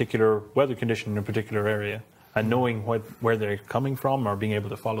of a particular weather condition in a particular area, and knowing where they're coming from or being able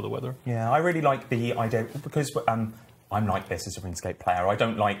to follow the weather. Yeah, I really like the idea, because I'm like this as a RuneScape player. I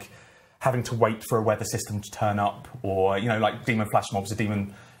don't like having to wait for a weather system to turn up, or, you know, like demon flash mobs, a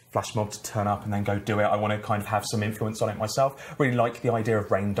demon flash mob to turn up and then go do it. I want to kind of have some influence on it myself. Really like the idea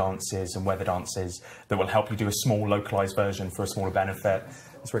of rain dances and weather dances that will help you do a small localized version for a smaller benefit.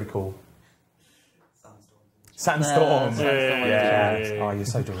 It's really cool. Sandstorm. Yeah. Oh, you're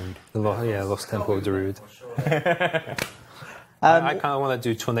so Darude. Lost Temple of Darude. I kind of want to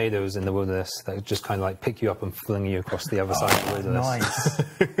do tornadoes in the wilderness that just kind of like pick you up and fling you across the other side of the wilderness.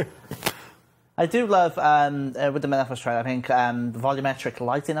 Nice. I do love, with the Menaphos trailer, I think the volumetric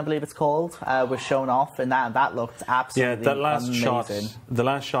lighting, I believe it's called, was shown off, and that looked absolutely amazing. The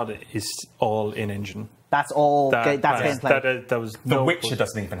last shot is all in-engine. That's all, that's gameplay. That was The Witcher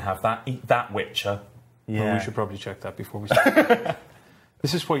doesn't even have that. Eat that, Witcher. Yeah. Well, we should probably check that before we start.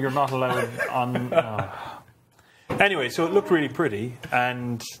 This is why you're not allowed on... Anyway, so it looked really pretty,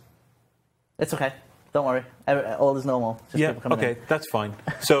 and... It's okay. Don't worry. All is normal. Just okay, that's fine.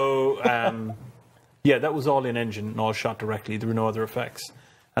 So, that was all in-engine and all shot directly. There were no other effects.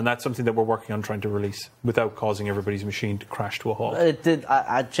 And that's something that we're working on trying to release without causing everybody's machine to crash to a halt. It did.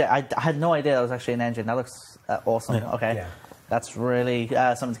 I had no idea that was actually an engine. That looks awesome. Yeah. Okay. Yeah. That's really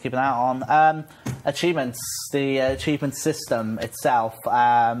something to keep an eye on. Achievements, the achievement system itself.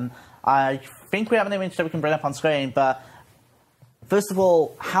 I think we have an image that we can bring up on screen, but first of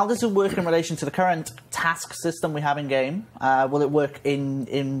all, how does it work in relation to the current task system we have in game? Will it work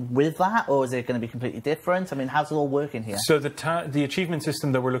in with that, or is it going to be completely different? I mean, how's it all working here? So the achievement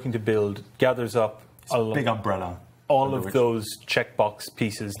system that we're looking to build gathers up a big umbrella. All of those checkbox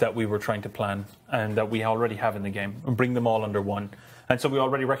pieces that we were trying to plan and that we already have in the game, and bring them all under one. And so we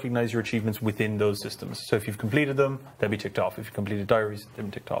already recognize your achievements within those systems. So if you've completed them, they'll be ticked off. If you've completed diaries, they'll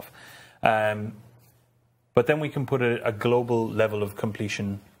be ticked off. But then we can put a global level of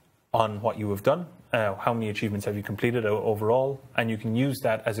completion on what you have done. How many achievements have you completed overall? And you can use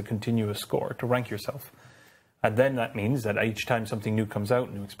that as a continuous score to rank yourself. And then that means that each time something new comes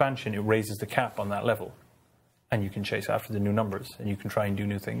out, new expansion, it raises the cap on that level. And you can chase after the new numbers, and you can try and do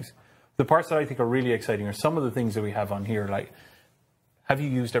new things. The parts that I think are really exciting are some of the things that we have on here, like, have you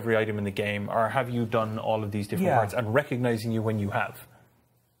used every item in the game, or have you done all of these different parts, and recognizing you when you have.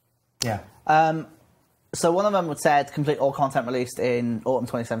 Yeah. So one of them said complete all content released in autumn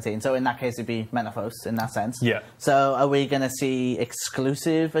 2017. So in that case, it'd be Menaphos in that sense. Yeah. So are we going to see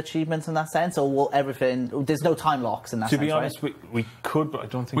exclusive achievements in that sense, or will everything? There's no time locks in that sense. To be honest, right? we could, but I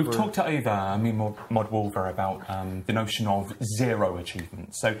don't think we've talked it over. I mean, Mod Wolver about the notion of 0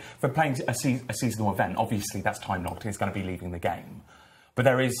 achievements. So for playing a seasonal event, obviously that's time locked. It's going to be leaving the game. But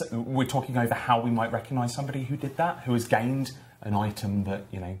we're talking over how we might recognise somebody who did that, who has gained an item that,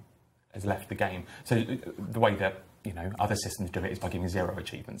 you know, has left the game. So the way that other systems do it is by giving 0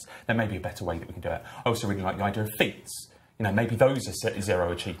 achievements. There may be a better way that we can do it. I also really like the idea of feats. Maybe those are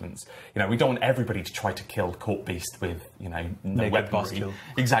 0 achievements. We don't want everybody to try to kill Court Beast with, no weaponry.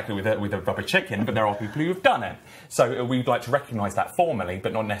 Exactly, with a rubber chicken, but there are people who have done it. So we'd like to recognise that formally,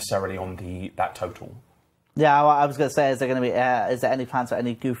 but not necessarily on that total. Yeah, I was going to say, is there going to be? Is there any plans for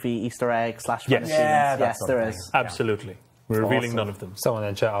any goofy Easter egg / Yes, yes, there is. Absolutely. We're revealing none of them. Someone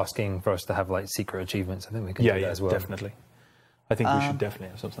in chat asking for us to have like secret achievements. I think we can do that as well. Definitely. I think we should definitely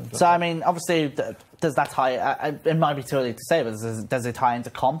have something like that. So, I mean, obviously, does that tie... it might be too early to say, but does it tie into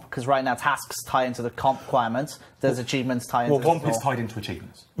comp? Because right now, tasks tie into the comp requirements. Does achievements tie into... Well, comp is tied into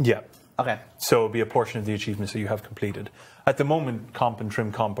achievements. Yeah. Okay. So it'll be a portion of the achievements that you have completed. At the moment, comp and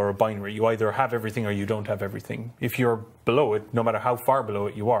trim comp are a binary. You either have everything or you don't have everything. If you're below it, no matter how far below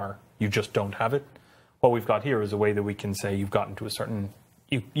it you are, you just don't have it. What we've got here is a way that we can say you've gotten to a certain...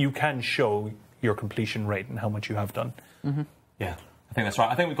 You can show your completion rate and how much you have done. Mm-hmm. Yeah. I think that's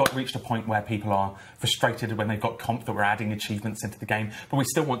right. I think we've reached a point where people are frustrated when they've got comp that we're adding achievements into the game, but we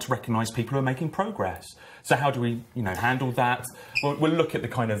still want to recognise people who are making progress. So how do we, handle that? We'll look at the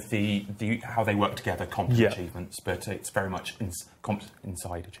kind of the how they work together, comp and achievements, but it's very much comp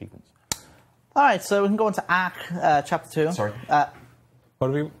inside achievements. All right, so we can go on to Ark Chapter 2. Sorry. What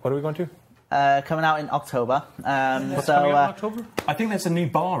are we going to? Coming out in October. Coming out in October? I think there's a new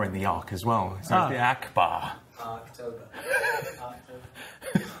bar in the Ark as well. So the Ark bar. October.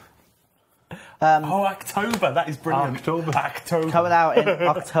 October, that is brilliant. October. Coming out in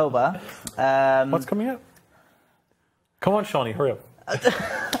October. What's coming out? Come on, Shawnee, hurry up.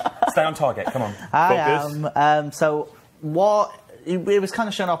 Stay on target, come on. I am. So what... It was kind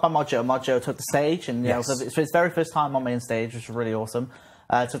of shown off by Mojo. Mojo took the stage, and for his very first time on main stage, which was really awesome.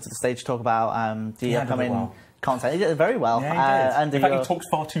 Took to the stage to talk about the upcoming content. He did it very well. Yeah, he did. In fact, he talks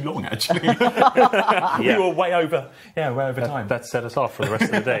far too long, actually. We were way over time. That set us off for the rest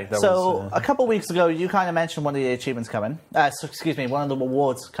of the day. A couple of weeks ago, you kind of mentioned one of the achievements coming. One of the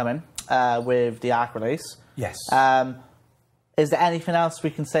awards coming with the Ark release. Yes. Is there anything else we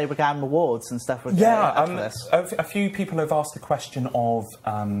can say regarding awards and stuff? A few people have asked the question of,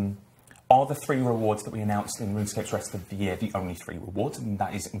 are the 3 rewards that we announced in RuneScape's rest of the year the only 3 rewards? And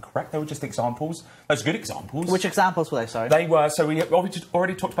that is incorrect. They were just examples. Those are good examples. Which examples were they, sorry? They were, so we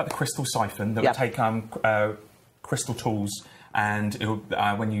already talked about the crystal siphon that would take crystal tools, and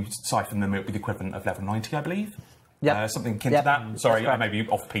when you siphon them, it would be the equivalent of level 90, I believe. Something akin to that. Sorry, I may be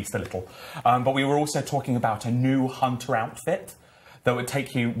off-piste a little. But we were also talking about a new hunter outfit that would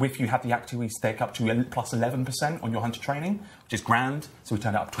take you, if you had the activity stick, up to plus 11% on your hunter training, which is grand. So we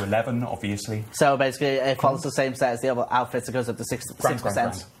turned it up to 11, obviously. So basically, it follows the same set as the other outfits. It goes up to 6%.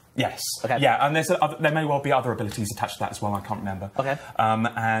 Grand. Yes. Okay. Yeah, and there may well be other abilities attached to that as well. I can't remember. Okay.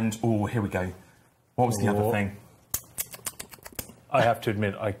 And here we go. What was the other thing? I have to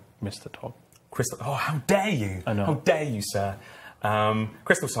admit, I missed the talk. Crystal. Oh, how dare you! I know. How dare you, sir?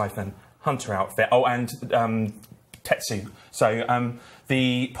 Crystal siphon, hunter outfit. Oh, and Tetsu. So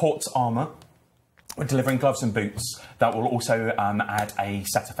the port's armour. We're delivering gloves and boots that will also add a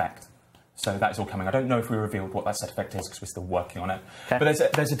set effect. So that is all coming. I don't know if we revealed what that set effect is because we're still working on it. Okay.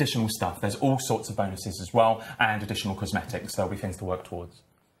 But there's additional stuff. There's all sorts of bonuses as well, and additional cosmetics. There'll be things to work towards.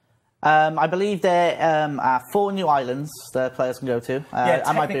 I believe there are 4 new islands that players can go to.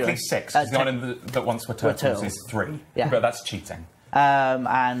 Technically 6. The island that once were turtles is 3. Yeah. But that's cheating.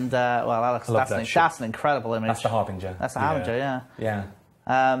 Alex, that's an incredible image. That's the Harbinger. That's the Harbinger, yeah. Yeah.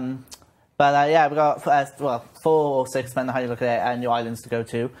 We've got 4 or 6, depending on how you look at it, new islands to go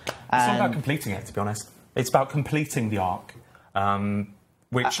to. It's not about completing it, to be honest. It's about completing the arc.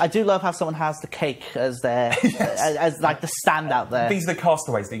 Which I do love how someone has the cake as their as like the standout there. These are the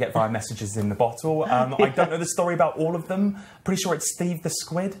castaways that you get via messages in the bottle. I don't know the story about all of them. Pretty sure it's Steve the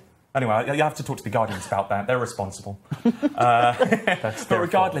Squid. Anyway, you have to talk to the Guardians about that. They're responsible. But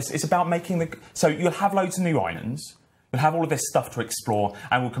regardless, it's about making so you'll have loads of new islands. We'll have all of this stuff to explore,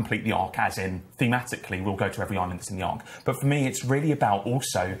 and we'll complete the arc, as in, thematically, we'll go to every island that's in the arc. But for me, it's really about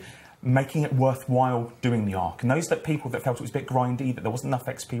also making it worthwhile doing the arc. And those people that felt it was a bit grindy, that there wasn't enough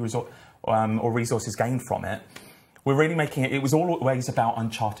XP or resources gained from it, we're really making it was always about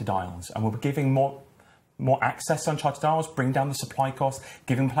Uncharted Isles. And we're giving more access to Uncharted Isles, bring down the supply costs,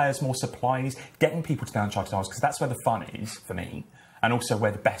 giving players more supplies, getting people to the Uncharted Isles, because that's where the fun is, for me, and also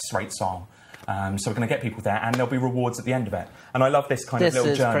where the best rates are. So we're going to get people there, and there'll be rewards at the end of it. And I love this kind of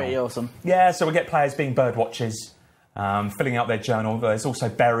little journal. This is pretty awesome. Yeah, so we get players being bird watchers, filling out their journal. There's also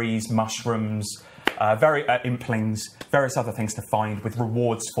berries, mushrooms, implings, various other things to find with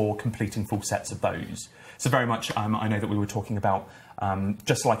rewards for completing full sets of those. So very much, I know that we were talking about,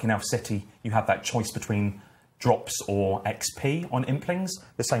 just like in Elf City, you have that choice between drops or XP on implings.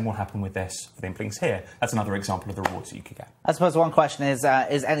 The same will happen with this for the implings here. That's another example of the rewards that you could get. I suppose one question is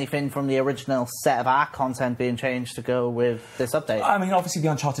anything from the original set of art content being changed to go with this update? I mean, obviously the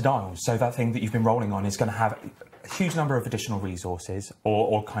Uncharted Isles, so that thing that you've been rolling on is going to have a huge number of additional resources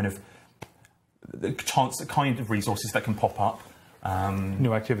or kind of resources that can pop up.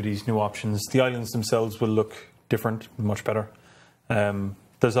 New activities, new options. The islands themselves will look different, much better.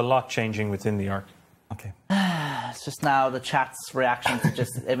 There's a lot changing within the arc. Okay. It's just now the chat's reaction to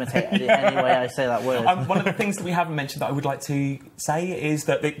just imitate any way I say that word. One of the things that we haven't mentioned that I would like to say is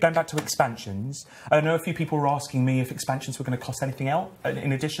that going back to expansions, I know a few people were asking me if expansions were going to cost anything else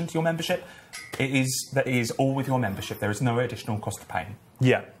in addition to your membership. It is all with your membership. There is no additional cost to pay.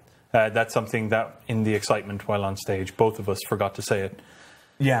 Yeah, that's something that in the excitement while on stage, both of us forgot to say it.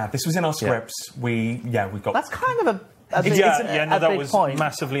 Yeah, this was in our scripts. Yeah. We got. That's kind of a big, that was point.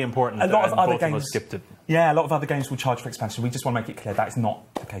 Massively important. A lot of other both games of us skipped it. Yeah, a lot of other games will charge for expansion. We just want to make it clear that is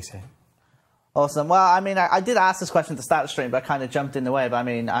not the case here. Awesome. Well, I mean, I did ask this question at the start of the stream, but I kind of jumped in the way. But I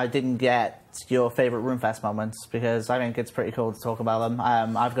mean, I didn't get your favourite RuneFest moments because I think it's pretty cool to talk about them.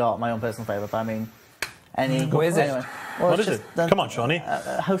 I've got my own personal favourite, but I mean, What is it? Anyway, well, What is it? Come on, Shawnee.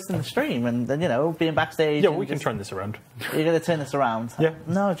 Hosting the stream and then, being backstage. Yeah, we can turn this around. You're going to turn this around? Yeah.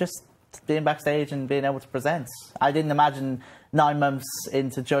 No, just being backstage and being able to present. I didn't imagine 9 months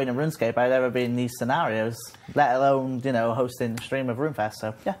into joining RuneScape I'd ever be in these scenarios, let alone, hosting a stream of RuneFest.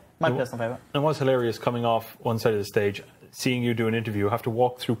 So, yeah, my personal favourite. It was hilarious coming off one side of the stage, seeing you do an interview, have to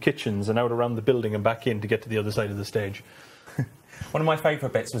walk through kitchens and out around the building and back in to get to the other side of the stage. One of my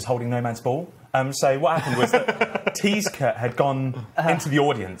favourite bits was holding No Man's Ball. So what happened was that Teaskert had gone into the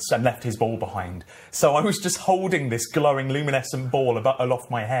audience and left his ball behind. So I was just holding this glowing luminescent ball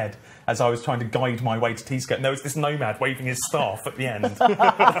aloft my head as I was trying to guide my way to Teaskert. And there was this nomad waving his staff at the end.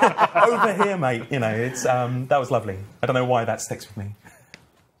 Over here, mate. It's that was lovely. I don't know why that sticks with me.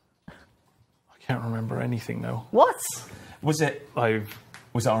 I can't remember anything now. What? Was it our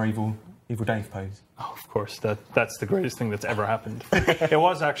evil Dave pose? Oh, of course, that's the greatest thing that's ever happened. It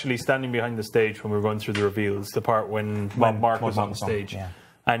was actually standing behind the stage when we were going through the reveals, the part when Mark was on stage. Yeah.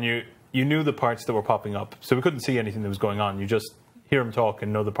 And you knew the parts that were popping up, so we couldn't see anything that was going on. You just hear him talk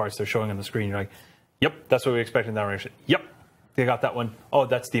and know the parts they're showing on the screen. You're like, yep, that's what we expect in that reaction. Yep, they got that one. Oh,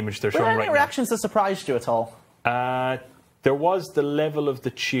 that's the image they're showing right now. Were there any reactions that surprised you at all? There was the level of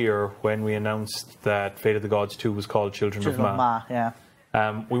the cheer when we announced that Fate of the Gods 2 was called Children of Ma. Yeah.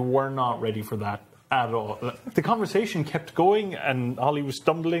 We were not ready for that at all. The conversation kept going, and Holly was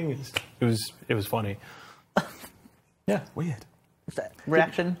stumbling. It was funny. Yeah, weird.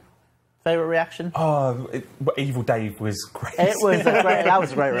 Reaction? Favourite reaction? Oh, Evil Dave was great. That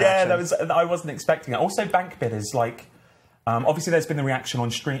was a great reaction. Yeah, I wasn't expecting it. Also, bank bidders, obviously there's been the reaction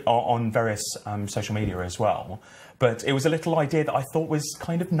on various social media as well, but it was a little idea that I thought was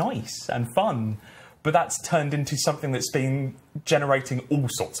kind of nice and fun. But that's turned into something that's been generating all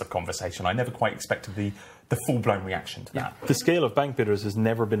sorts of conversation. I never quite expected the full-blown reaction to that. The scale of bank bidders has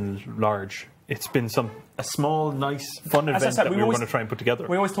never been large. It's been a small, nice, fun event that we were going to try and put together.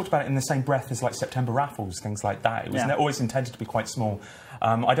 We always talked about it in the same breath as September raffles, things like that. It was always intended to be quite small.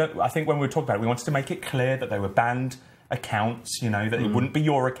 I think when we were talking about it, we wanted to make it clear that they were banned accounts, that it wouldn't be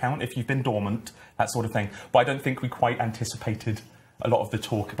your account if you've been dormant, that sort of thing. But I don't think we quite anticipated a lot of the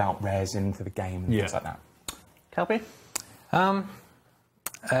talk about rares into the game and things like that. Kelpie? So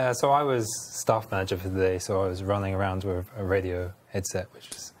I was staff manager for the day, so I was running around with a radio headset, which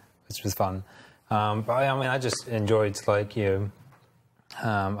was fun. But I just enjoyed I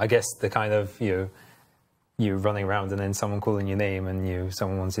guess the kind of you running around and then someone calling your name and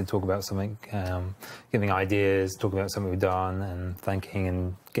someone wants to talk about something, giving ideas, talking about something we've done, and thanking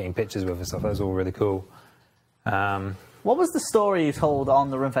and getting pictures with and stuff. That was all really cool. What was the story you told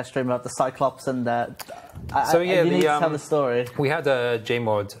on the RuneFest stream about the Cyclops and the... you need to tell the story. We had a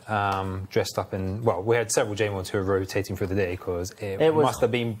JMod dressed up in... Well, we had several JMods who were rotating through the day because it must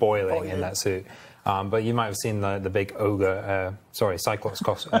have been boiling in that suit. But you might have seen the big Cyclops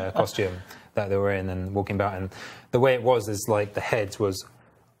costume that they were in and walking about. And the way it was is the head was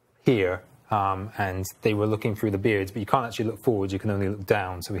here and they were looking through the beards, but you can't actually look forward, you can only look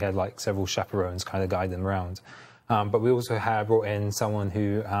down. So we had several chaperones kind of guide them around. But we also had brought in someone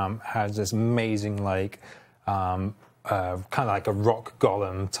who has this amazing, kind of like a rock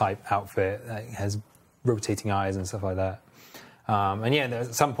golem type outfit that has rotating eyes and stuff like that. And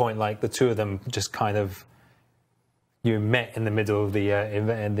at some point, the two of them just kind of you met in the middle of the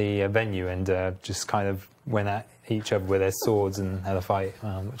in the venue and just kind of went at each other with their swords and had a fight,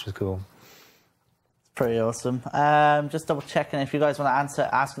 which was cool. Pretty awesome. Just double checking if you guys want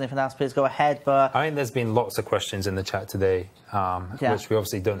to ask anything else, please go ahead. But I think there's been lots of questions in the chat today, which we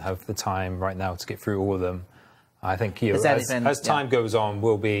obviously don't have the time right now to get through all of them. I think as time goes on,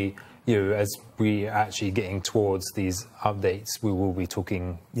 we'll be as we actually getting towards these updates, we will be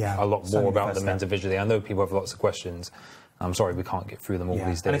talking a lot more about them individually. I know people have lots of questions. I'm sorry we can't get through them all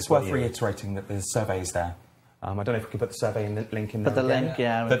these days. And it's worth reiterating that the survey is there. I don't know if we can put the survey link in there. Put the link,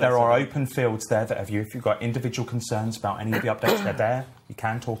 That there are open fields there that if you've got individual concerns about any of the updates, they're there. You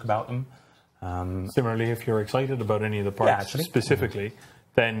can talk about them. Similarly, if you're excited about any of the parts specifically,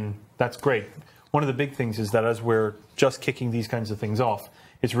 then that's great. One of the big things is that as we're just kicking these kinds of things off,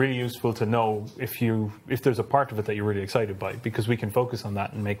 it's really useful to know if there's a part of it that you're really excited by, because we can focus on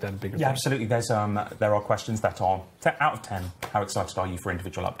that and make that a bigger thing. Absolutely. There are questions that are out of 10. How excited are you for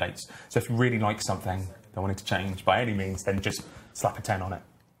individual updates? So if you really like something, don't want it to change by any means, then just slap a 10 on it.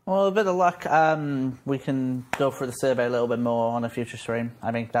 Well, a bit of luck, we can go through the survey a little bit more on a future stream.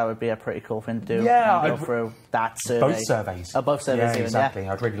 I think that would be a pretty cool thing to do. Yeah, go through that survey. Both surveys. Both surveys, yeah, exactly.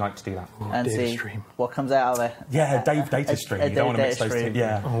 I'd really like to do that. And see what comes out of it. Yeah, data stream. You don't want to mix those two.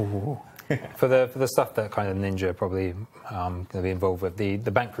 Yeah. For the stuff that kind of Ninja probably going to be involved with, the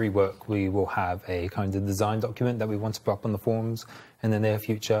bank rework, we will have a kind of design document that we want to put up on the forums in the near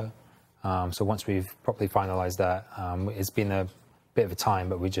future. So once we've properly finalised that, it's been a bit of a time,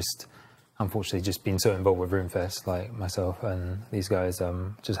 but we just unfortunately just been so involved with RuneFest, like myself and these guys,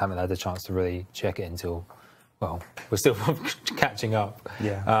 just haven't had the chance to really check it until, well, we're still catching up.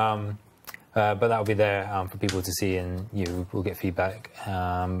 Yeah. But that'll be there for people to see, and we'll get feedback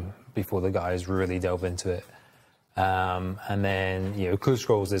before the guys really delve into it. And then Clue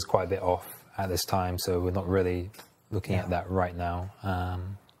Scrolls is quite a bit off at this time, so we're not really looking at that right now.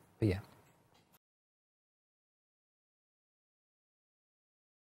 But yeah.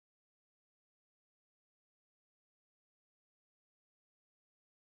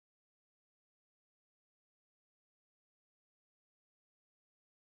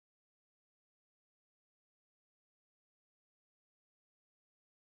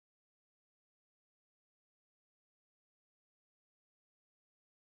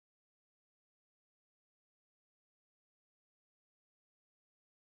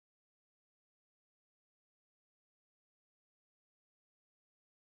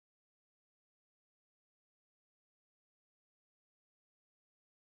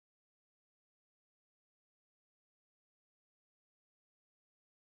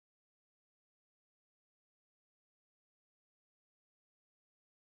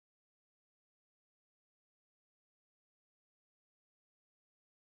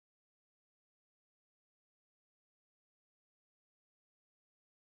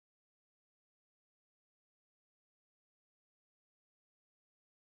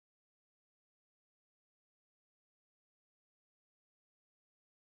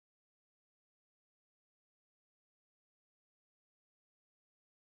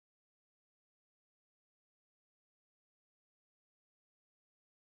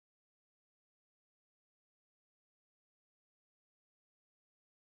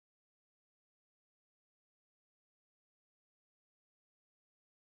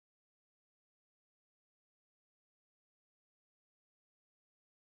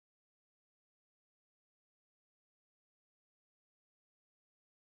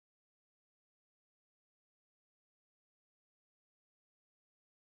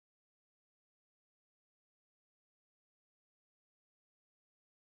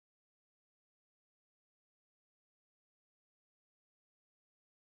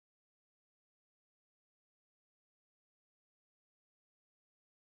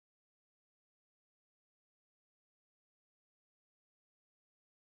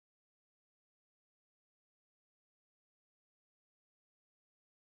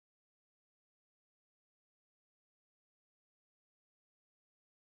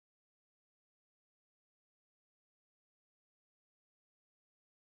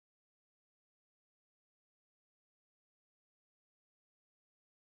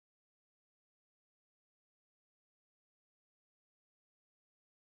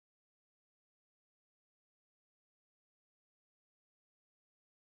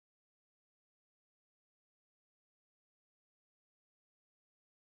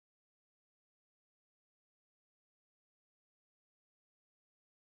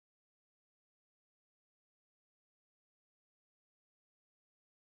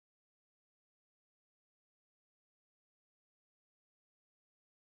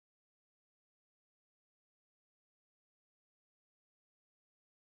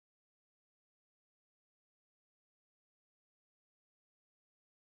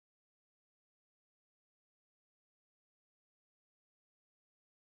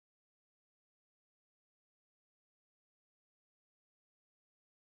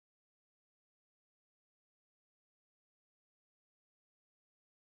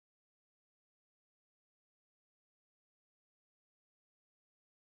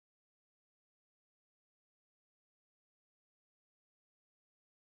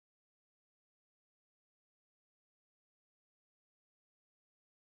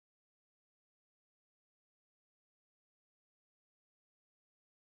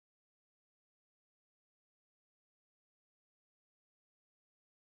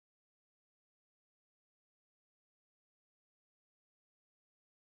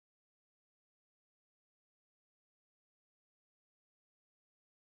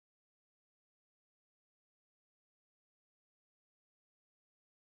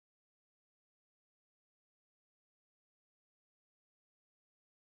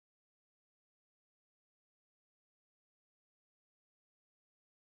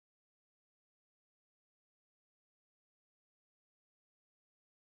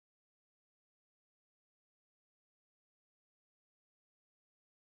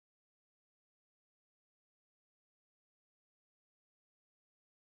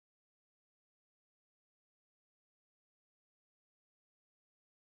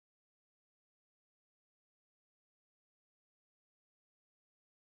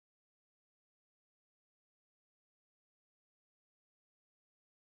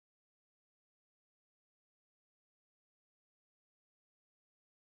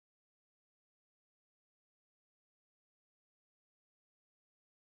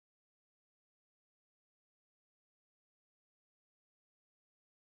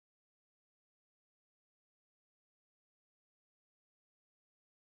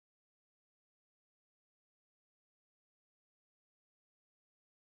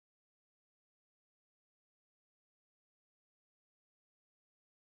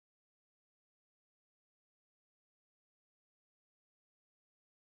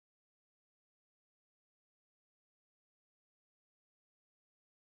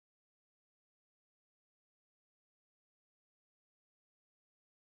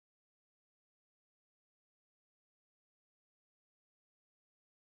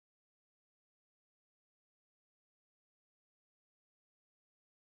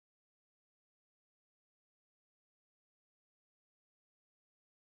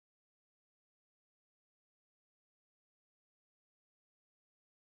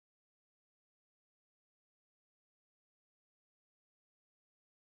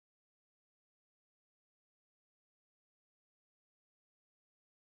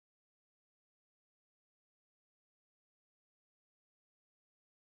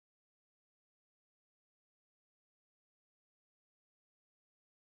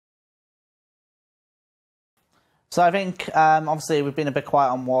 So I think, obviously, we've been a bit quiet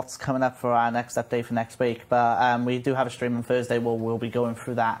on what's coming up for our next update for next week, but we do have a stream on Thursday where we'll be going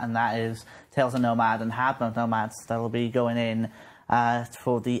through that, and that is Tales of Nomad and Hard Mode Nomads. That will be going in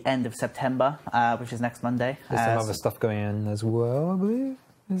for the end of September, which is next Monday. There's some other stuff going in as well, I believe.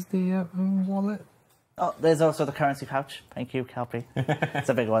 Is the wallet? Oh, there's also the currency pouch. Thank you, Kelpie. It's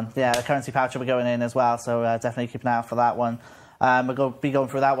a big one. Yeah, the currency pouch will be going in as well, so definitely keep an eye out for that one. We'll be going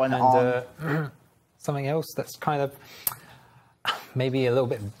through that one on... Something else that's kind of maybe a little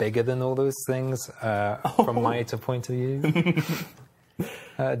bit bigger than all those things from my point of view.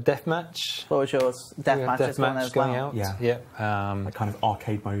 Deathmatch. What was yours? Deathmatch is going as going well. out. Yeah. Like kind of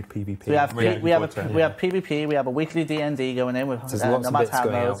arcade mode PvP. So we have PvP. We have a weekly D&D going in with Nomad's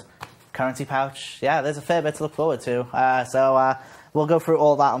Hard Mode. Currency pouch. Yeah, there's a fair bit to look forward to. So we'll go through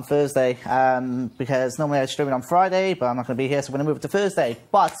all that on Thursday because normally I stream it on Friday, but I'm not going to be here, so we're going to move it to Thursday.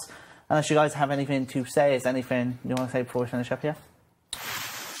 But unless you guys have anything to say, is anything you want to say before we finish up here?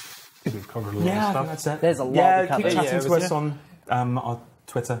 We've covered a lot of stuff. That's it. There's a lot to cover. Keep chatting to us on our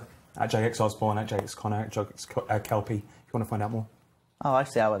Twitter, at JX Osborne, at JX Conor, at JX Kelpie, if you want to find out more. Oh, I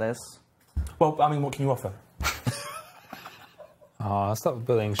see how it is. Well, I mean, what can you offer? Oh, stop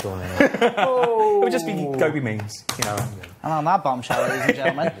bullying Sean. It would just be Gobi memes, you know. And on that bombshell, ladies and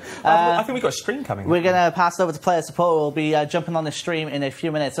gentlemen, I think we've got a stream coming. We're going to pass it over to player support. We'll be jumping on the stream in a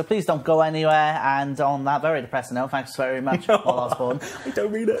few minutes, so please don't go anywhere. And on that very depressing note, thanks very much, Paul Osborne. I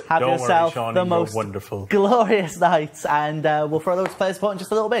don't mean it. Have yourself worry, Sean, the most wonderful, glorious night, and we'll throw it over to player support in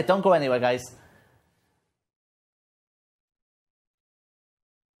just a little bit. Don't go anywhere, guys.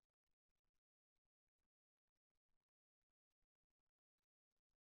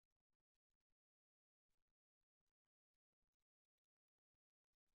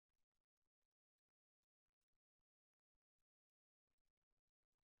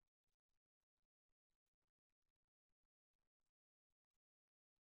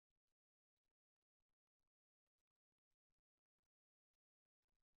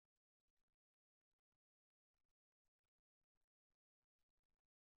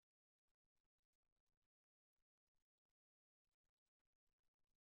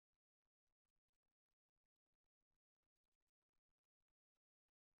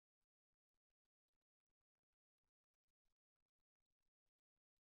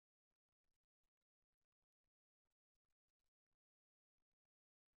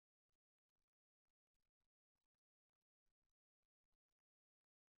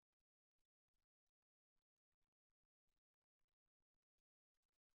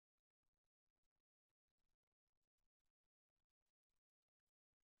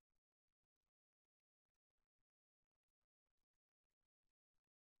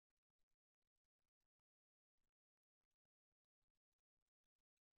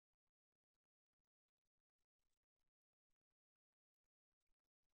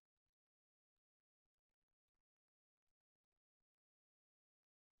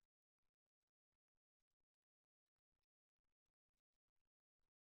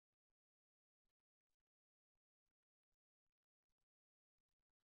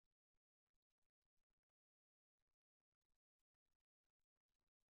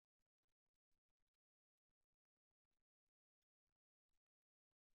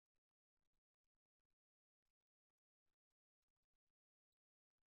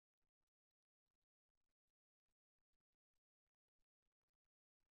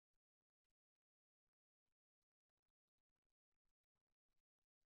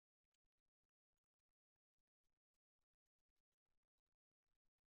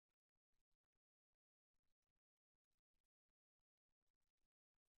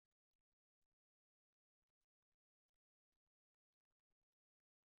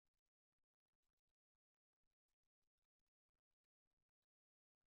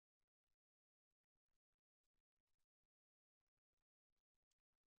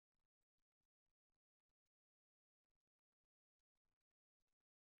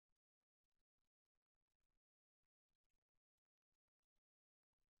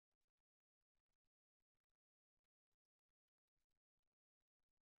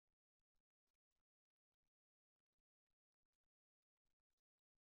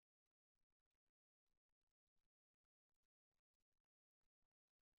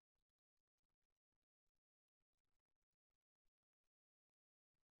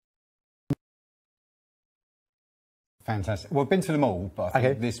 Fantastic. Well, I've been to them all, but I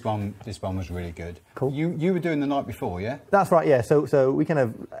think this one was really good. Cool. You were doing the night before, yeah? That's right, yeah. So we kind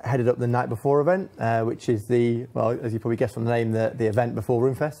of headed up the night before event, which is as you probably guessed from the name, the event before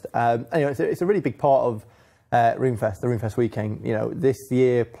RuneFest. Anyway, it's a really big part of RuneFest, the RuneFest weekend. You know, this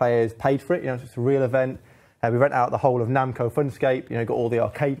year players paid for it. You know, it's a real event. We rent out the whole of Namco Funscape. You know, got all the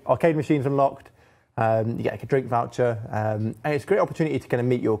arcade machines unlocked. You get like a drink voucher, and it's a great opportunity to kind of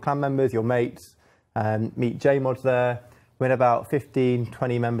meet your clan members, your mates, meet JMods there. We had about 15,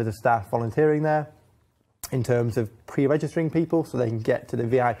 20 members of staff volunteering there in terms of pre-registering people so they can get to the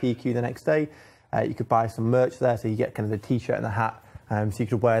VIP queue the next day. You could buy some merch there, so you get kind of the t-shirt and the hat, so you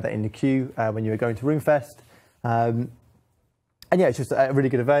could wear that in the queue when you were going to RuneFest. And yeah, it's just a really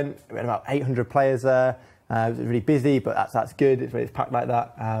good event. We had about 800 players there. It was really busy, but that's good. It's packed like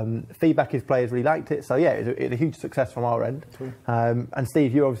that. Feedback is players really liked it. So yeah, it was a huge success from our end. And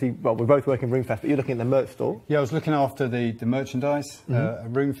Steve, you obviously, well, we're both working RuneFest, but you're looking at the merch store. Yeah, I was looking after the merchandise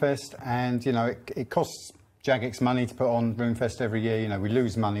at RuneFest, and you know, it costs Jagex money to put on RuneFest every year. You know, we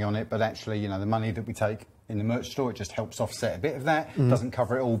lose money on it, but actually, you know, the money that we take in the merch store, it just helps offset a bit of that. Doesn't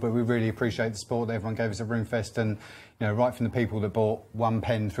cover it all, but we really appreciate the support that everyone gave us at RuneFest, and you know, right from the people that bought one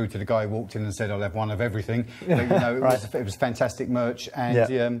pen through to the guy who walked in and said, "I'll have one of everything." But, you know, it was fantastic merch, and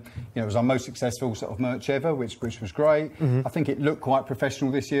you know, it was our most successful sort of merch ever, which was great. I think it looked quite professional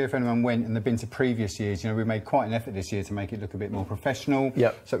this year. If anyone went and they've been to previous years, you know, we made quite an effort this year to make it look a bit more professional.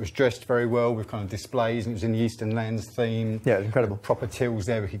 So it was dressed very well with kind of displays, and it was in the Eastern Lands theme. Yeah, it was incredible. Proper tills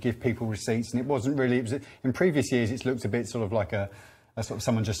there. We could give people receipts, and it wasn't really. It was in previous years. It's looked a bit sort of like a sort of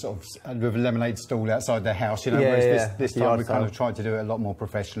someone just sort of with a lemonade stall outside their house, you know. Whereas this time we kind of tried to do it a lot more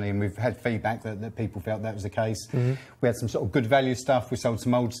professionally, and we've had feedback that people felt that was the case. We had some sort of good value stuff. We sold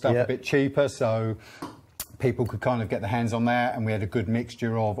some old stuff a bit cheaper, so people could kind of get their hands on that, and we had a good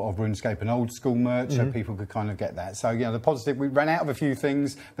mixture of RuneScape and old school merch, so people could kind of get that. So, you know, the positive, we ran out of a few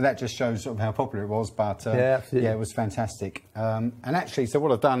things, but that just shows sort of how popular it was. But yeah, it was fantastic. And actually, so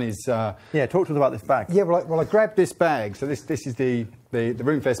what I've done is talk to us about this bag. Yeah, well, I grabbed this bag. So this is the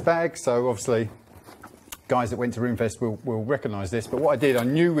RuneFest bag. So obviously, guys that went to RuneFest will recognise this. But what I did, I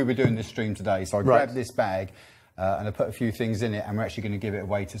knew we were doing this stream today, so I grabbed this bag. And I put a few things in it, and we're actually going to give it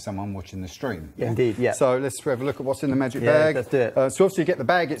away to someone watching the stream. Yeah. Indeed, yeah. So let's have a look at what's in the magic bag. Let's do it. So obviously you get the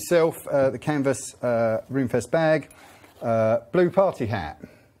bag itself, the canvas RuneFest bag, blue party hat.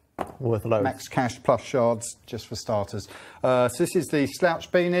 Worth loads. Max cash plus shards, just for starters. So this is the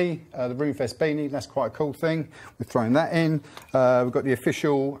slouch beanie, the RuneFest beanie. That's quite a cool thing. We're throwing that in. We've got the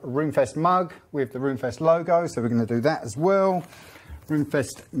official RuneFest mug with the RuneFest logo, so we're going to do that as well.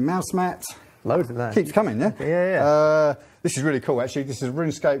 RuneFest mouse mat. Loads of that. Keeps coming, yeah? Yeah. This is really cool, actually. This is a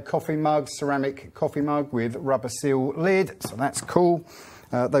RuneScape coffee mug, ceramic coffee mug with rubber seal lid, so that's cool.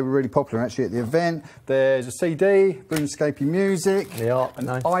 They were really popular, actually, at the event. There's a CD, RuneScape music, an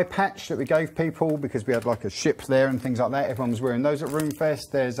eye patch that we gave people because we had like a ship there and things like that. Everyone was wearing those at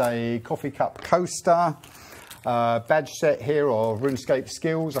RuneFest. There's a coffee cup coaster. Badge set here of RuneScape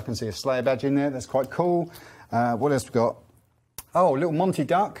skills. I can see a Slayer badge in there. That's quite cool. What else we got? Oh, a little Monty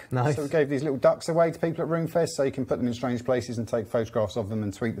duck. Nice. So we gave these little ducks away to people at RuneFest, so you can put them in strange places and take photographs of them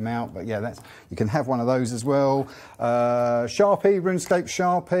and tweet them out. But yeah, you can have one of those as well. Sharpie, RuneScape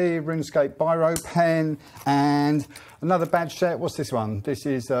Sharpie, RuneScape Biro pen, and another badge set. What's this one? This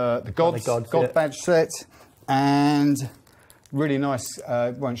is the God badge set, and really nice.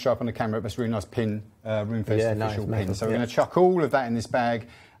 Won't show up on the camera, but it's a really nice pin, RuneFest official pin. So we're going to chuck all of that in this bag.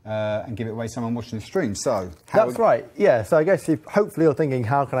 And give it away to someone watching the stream. So that's right. Yeah. So I guess hopefully you're thinking,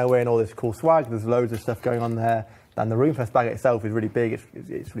 how can I win all this cool swag? There's loads of stuff going on there, and the RuneFest bag itself is really big.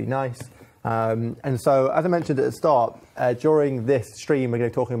 It's really nice. And so, as I mentioned at the start, during this stream, we're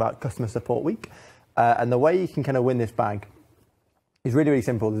going to be talking about Customer Support Week, and the way you can kind of win this bag is really, really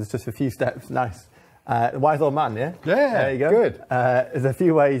simple. There's just a few steps. Nice. Wise old man, yeah? Yeah. There you go. Good. There's a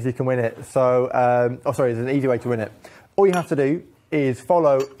few ways you can win it. So, there's an easy way to win it. All you have to do is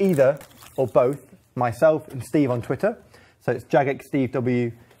follow either or both myself and Steve on Twitter. So it's Jagex Steve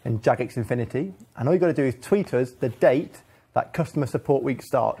W and Jagex Infinity. And all you've got to do is tweet us the date that Customer Support Week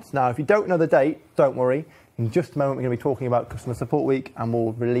starts. Now, if you don't know the date, don't worry. In just a moment, we're going to be talking about Customer Support Week, and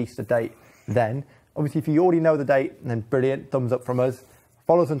we'll release the date then. Obviously, if you already know the date, then brilliant, thumbs up from us.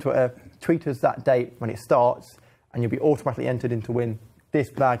 Follow us on Twitter, tweet us that date when it starts, and you'll be automatically entered in to win this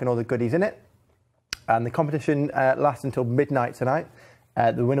bag and all the goodies in it. And the competition lasts until midnight tonight.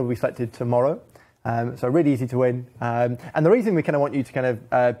 The winner will be selected tomorrow. So really easy to win. And the reason we kind of want you to kind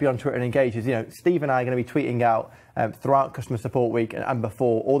of be on Twitter and engage is, you know, Steve and I are going to be tweeting out throughout Customer Support Week and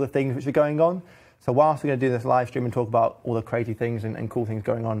before all the things which are going on. So whilst we're going to do this live stream and talk about all the crazy things and cool things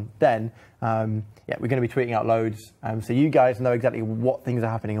going on then, we're going to be tweeting out loads. So you guys know exactly what things are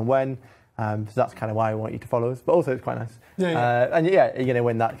happening and when. So that's kind of why I want you to follow us. But also, it's quite nice. Yeah. And yeah, you're going to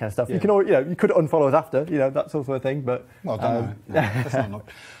win that kind of stuff. Yeah. You can, you could unfollow us after. That's also a thing. But well, I don't know. No, that's not.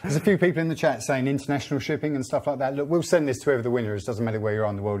 There's a few people in the chat saying international shipping and stuff like that. Look, we'll send this to whoever the winner is. Doesn't matter where you are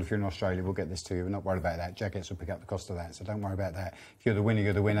in the world. If you're in Australia, we'll get this to you. We're not worried about that. Jackets will pick up the cost of that, so don't worry about that. If you're the winner,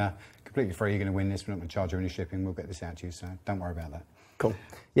 you're the winner. Completely free. You're going to win this. We're not going to charge you any shipping. We'll get this out to you, so don't worry about that. Cool.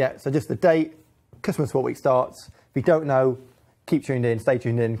 Yeah. So just the date. Customer Support Week starts. If you don't know, keep tuned in. Stay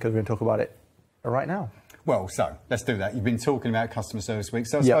tuned in because we're going to talk about it right now. Well, so let's do that. You've been talking about Customer Service Week.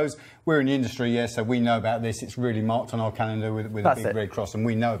 So I suppose we're in the industry, so we know about this. It's really marked on our calendar with a big red cross, and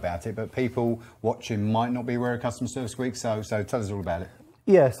we know about it. But people watching might not be aware of Customer Service Week, so tell us all about it.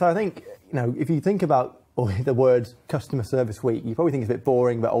 Yeah, so I think, if you think about the words Customer Service Week, you probably think it's a bit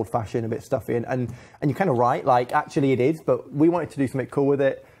boring, a bit old-fashioned, a bit stuffy, and you're kind of right. Like, actually it is, but we wanted to do something cool with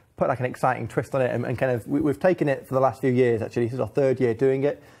it, put like an exciting twist on it, and kind of, we've taken it for the last few years, actually. This is our 3rd year doing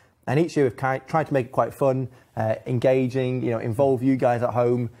it. And each year we've tried to make it quite fun, engaging, involve you guys at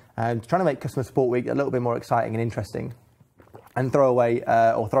home, and trying to make Customer Support Week a little bit more exciting and interesting, and throw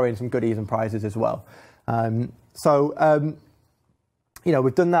in some goodies and prizes as well. We've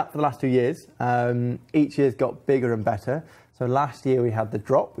done that for the last 2 years. Each year's got bigger and better. So last year we had the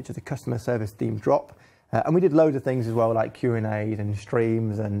drop, which is a customer service themed drop, and we did loads of things as well, like Q&As and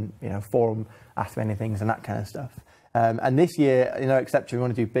streams and forum Ask Me Anythings and that kind of stuff. And this year, exception, we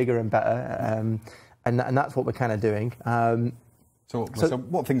want to do bigger and better, and that's what we're kind of doing. So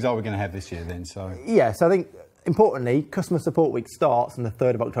what things are we going to have this year then? So I think, importantly, Customer Support Week starts on the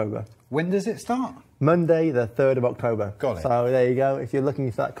 3rd of October. When does it start? Monday, the 3rd of October. Got it. So there you go, if you're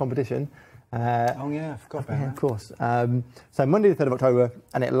looking for that competition. Oh yeah, I forgot about that. Of course. So Monday, the 3rd of October,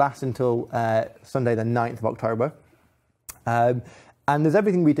 and it lasts until Sunday, the 9th of October. And there's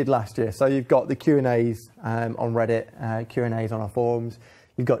everything we did last year. So you've got the Q&As on Reddit, Q&As on our forums.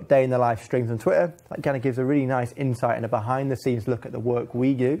 You've got day in the life streams on Twitter. That kind of gives a really nice insight and a behind-the-scenes look at the work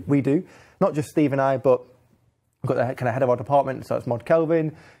we do. Not just Steve and I, but we've got the kind of head of our department, so it's Mod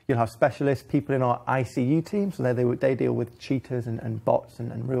Kelvin. You'll have specialists, people in our ICU team, so they deal with cheaters and bots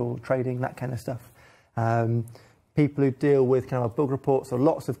and real trading, that kind of stuff. People who deal with kind of our bug reports, so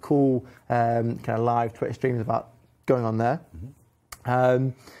lots of cool kind of live Twitter streams about going on there.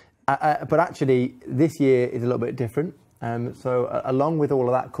 But actually, this year is a little bit different. So along with all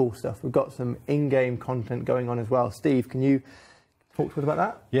of that cool stuff, we've got some in-game content going on as well. Steve, can you talk to us about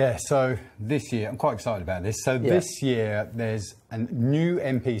that? Yeah, so this year, I'm quite excited about this. So this year, there's a new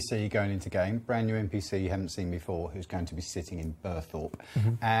NPC going into game, brand new NPC you haven't seen before, who's going to be sitting in Burthorpe.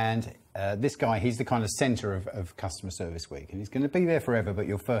 And this guy, he's the kind of centre of Customer Service Week. And he's going to be there forever, but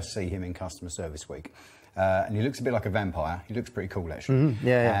you'll first see him in Customer Service Week. And he looks a bit like a vampire. He looks pretty cool, actually.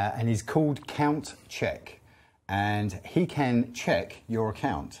 And he's called Count Check. And he can check your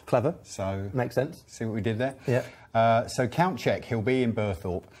account. Clever. So makes sense. See what we did there? Yeah. So Count Check, he'll be in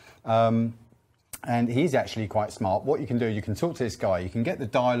Burthorpe. And he's actually quite smart. What you can do, you can talk to this guy, you can get the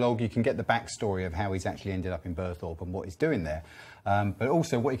dialogue, you can get the backstory of how he's actually ended up in Burthorpe and what he's doing there. But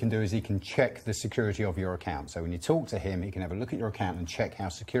also what he can do is he can check the security of your account. So when you talk to him, he can have a look at your account and check how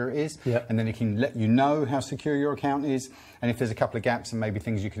secure it is. And then he can let you know how secure your account is. And if there's a couple of gaps and maybe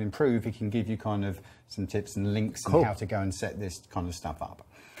things you can improve, he can give you kind of some tips and links on how to go and set this kind of stuff up.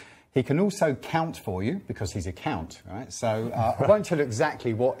 He can also count for you because he's a count, right? So I won't tell you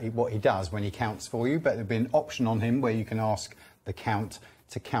exactly what he does when he counts for you, but there'll be an option on him where you can ask the count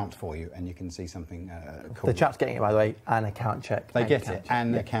to count for you, and you can see something cool. The chat's getting it, by the way, an account check. They get it,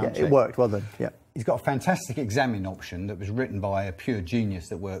 and account check. It worked, well done. Yeah. He's got a fantastic examine option that was written by a pure genius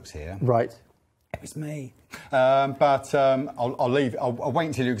that works here. Right. It was me. I'll leave. I'll wait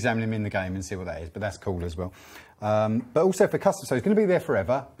until you examine him in the game and see what that is, but that's cool as well. But also for customer, so he's going to be there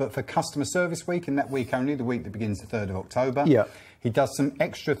forever, but for Customer Service Week, and that week only, the week that begins the 3rd of October, he does some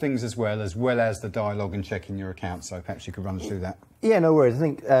extra things as well as the dialogue and checking your account. So perhaps you could run us through that. Yeah, no worries. I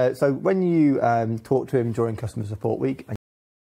think, so when you talk to him during Customer Support Week,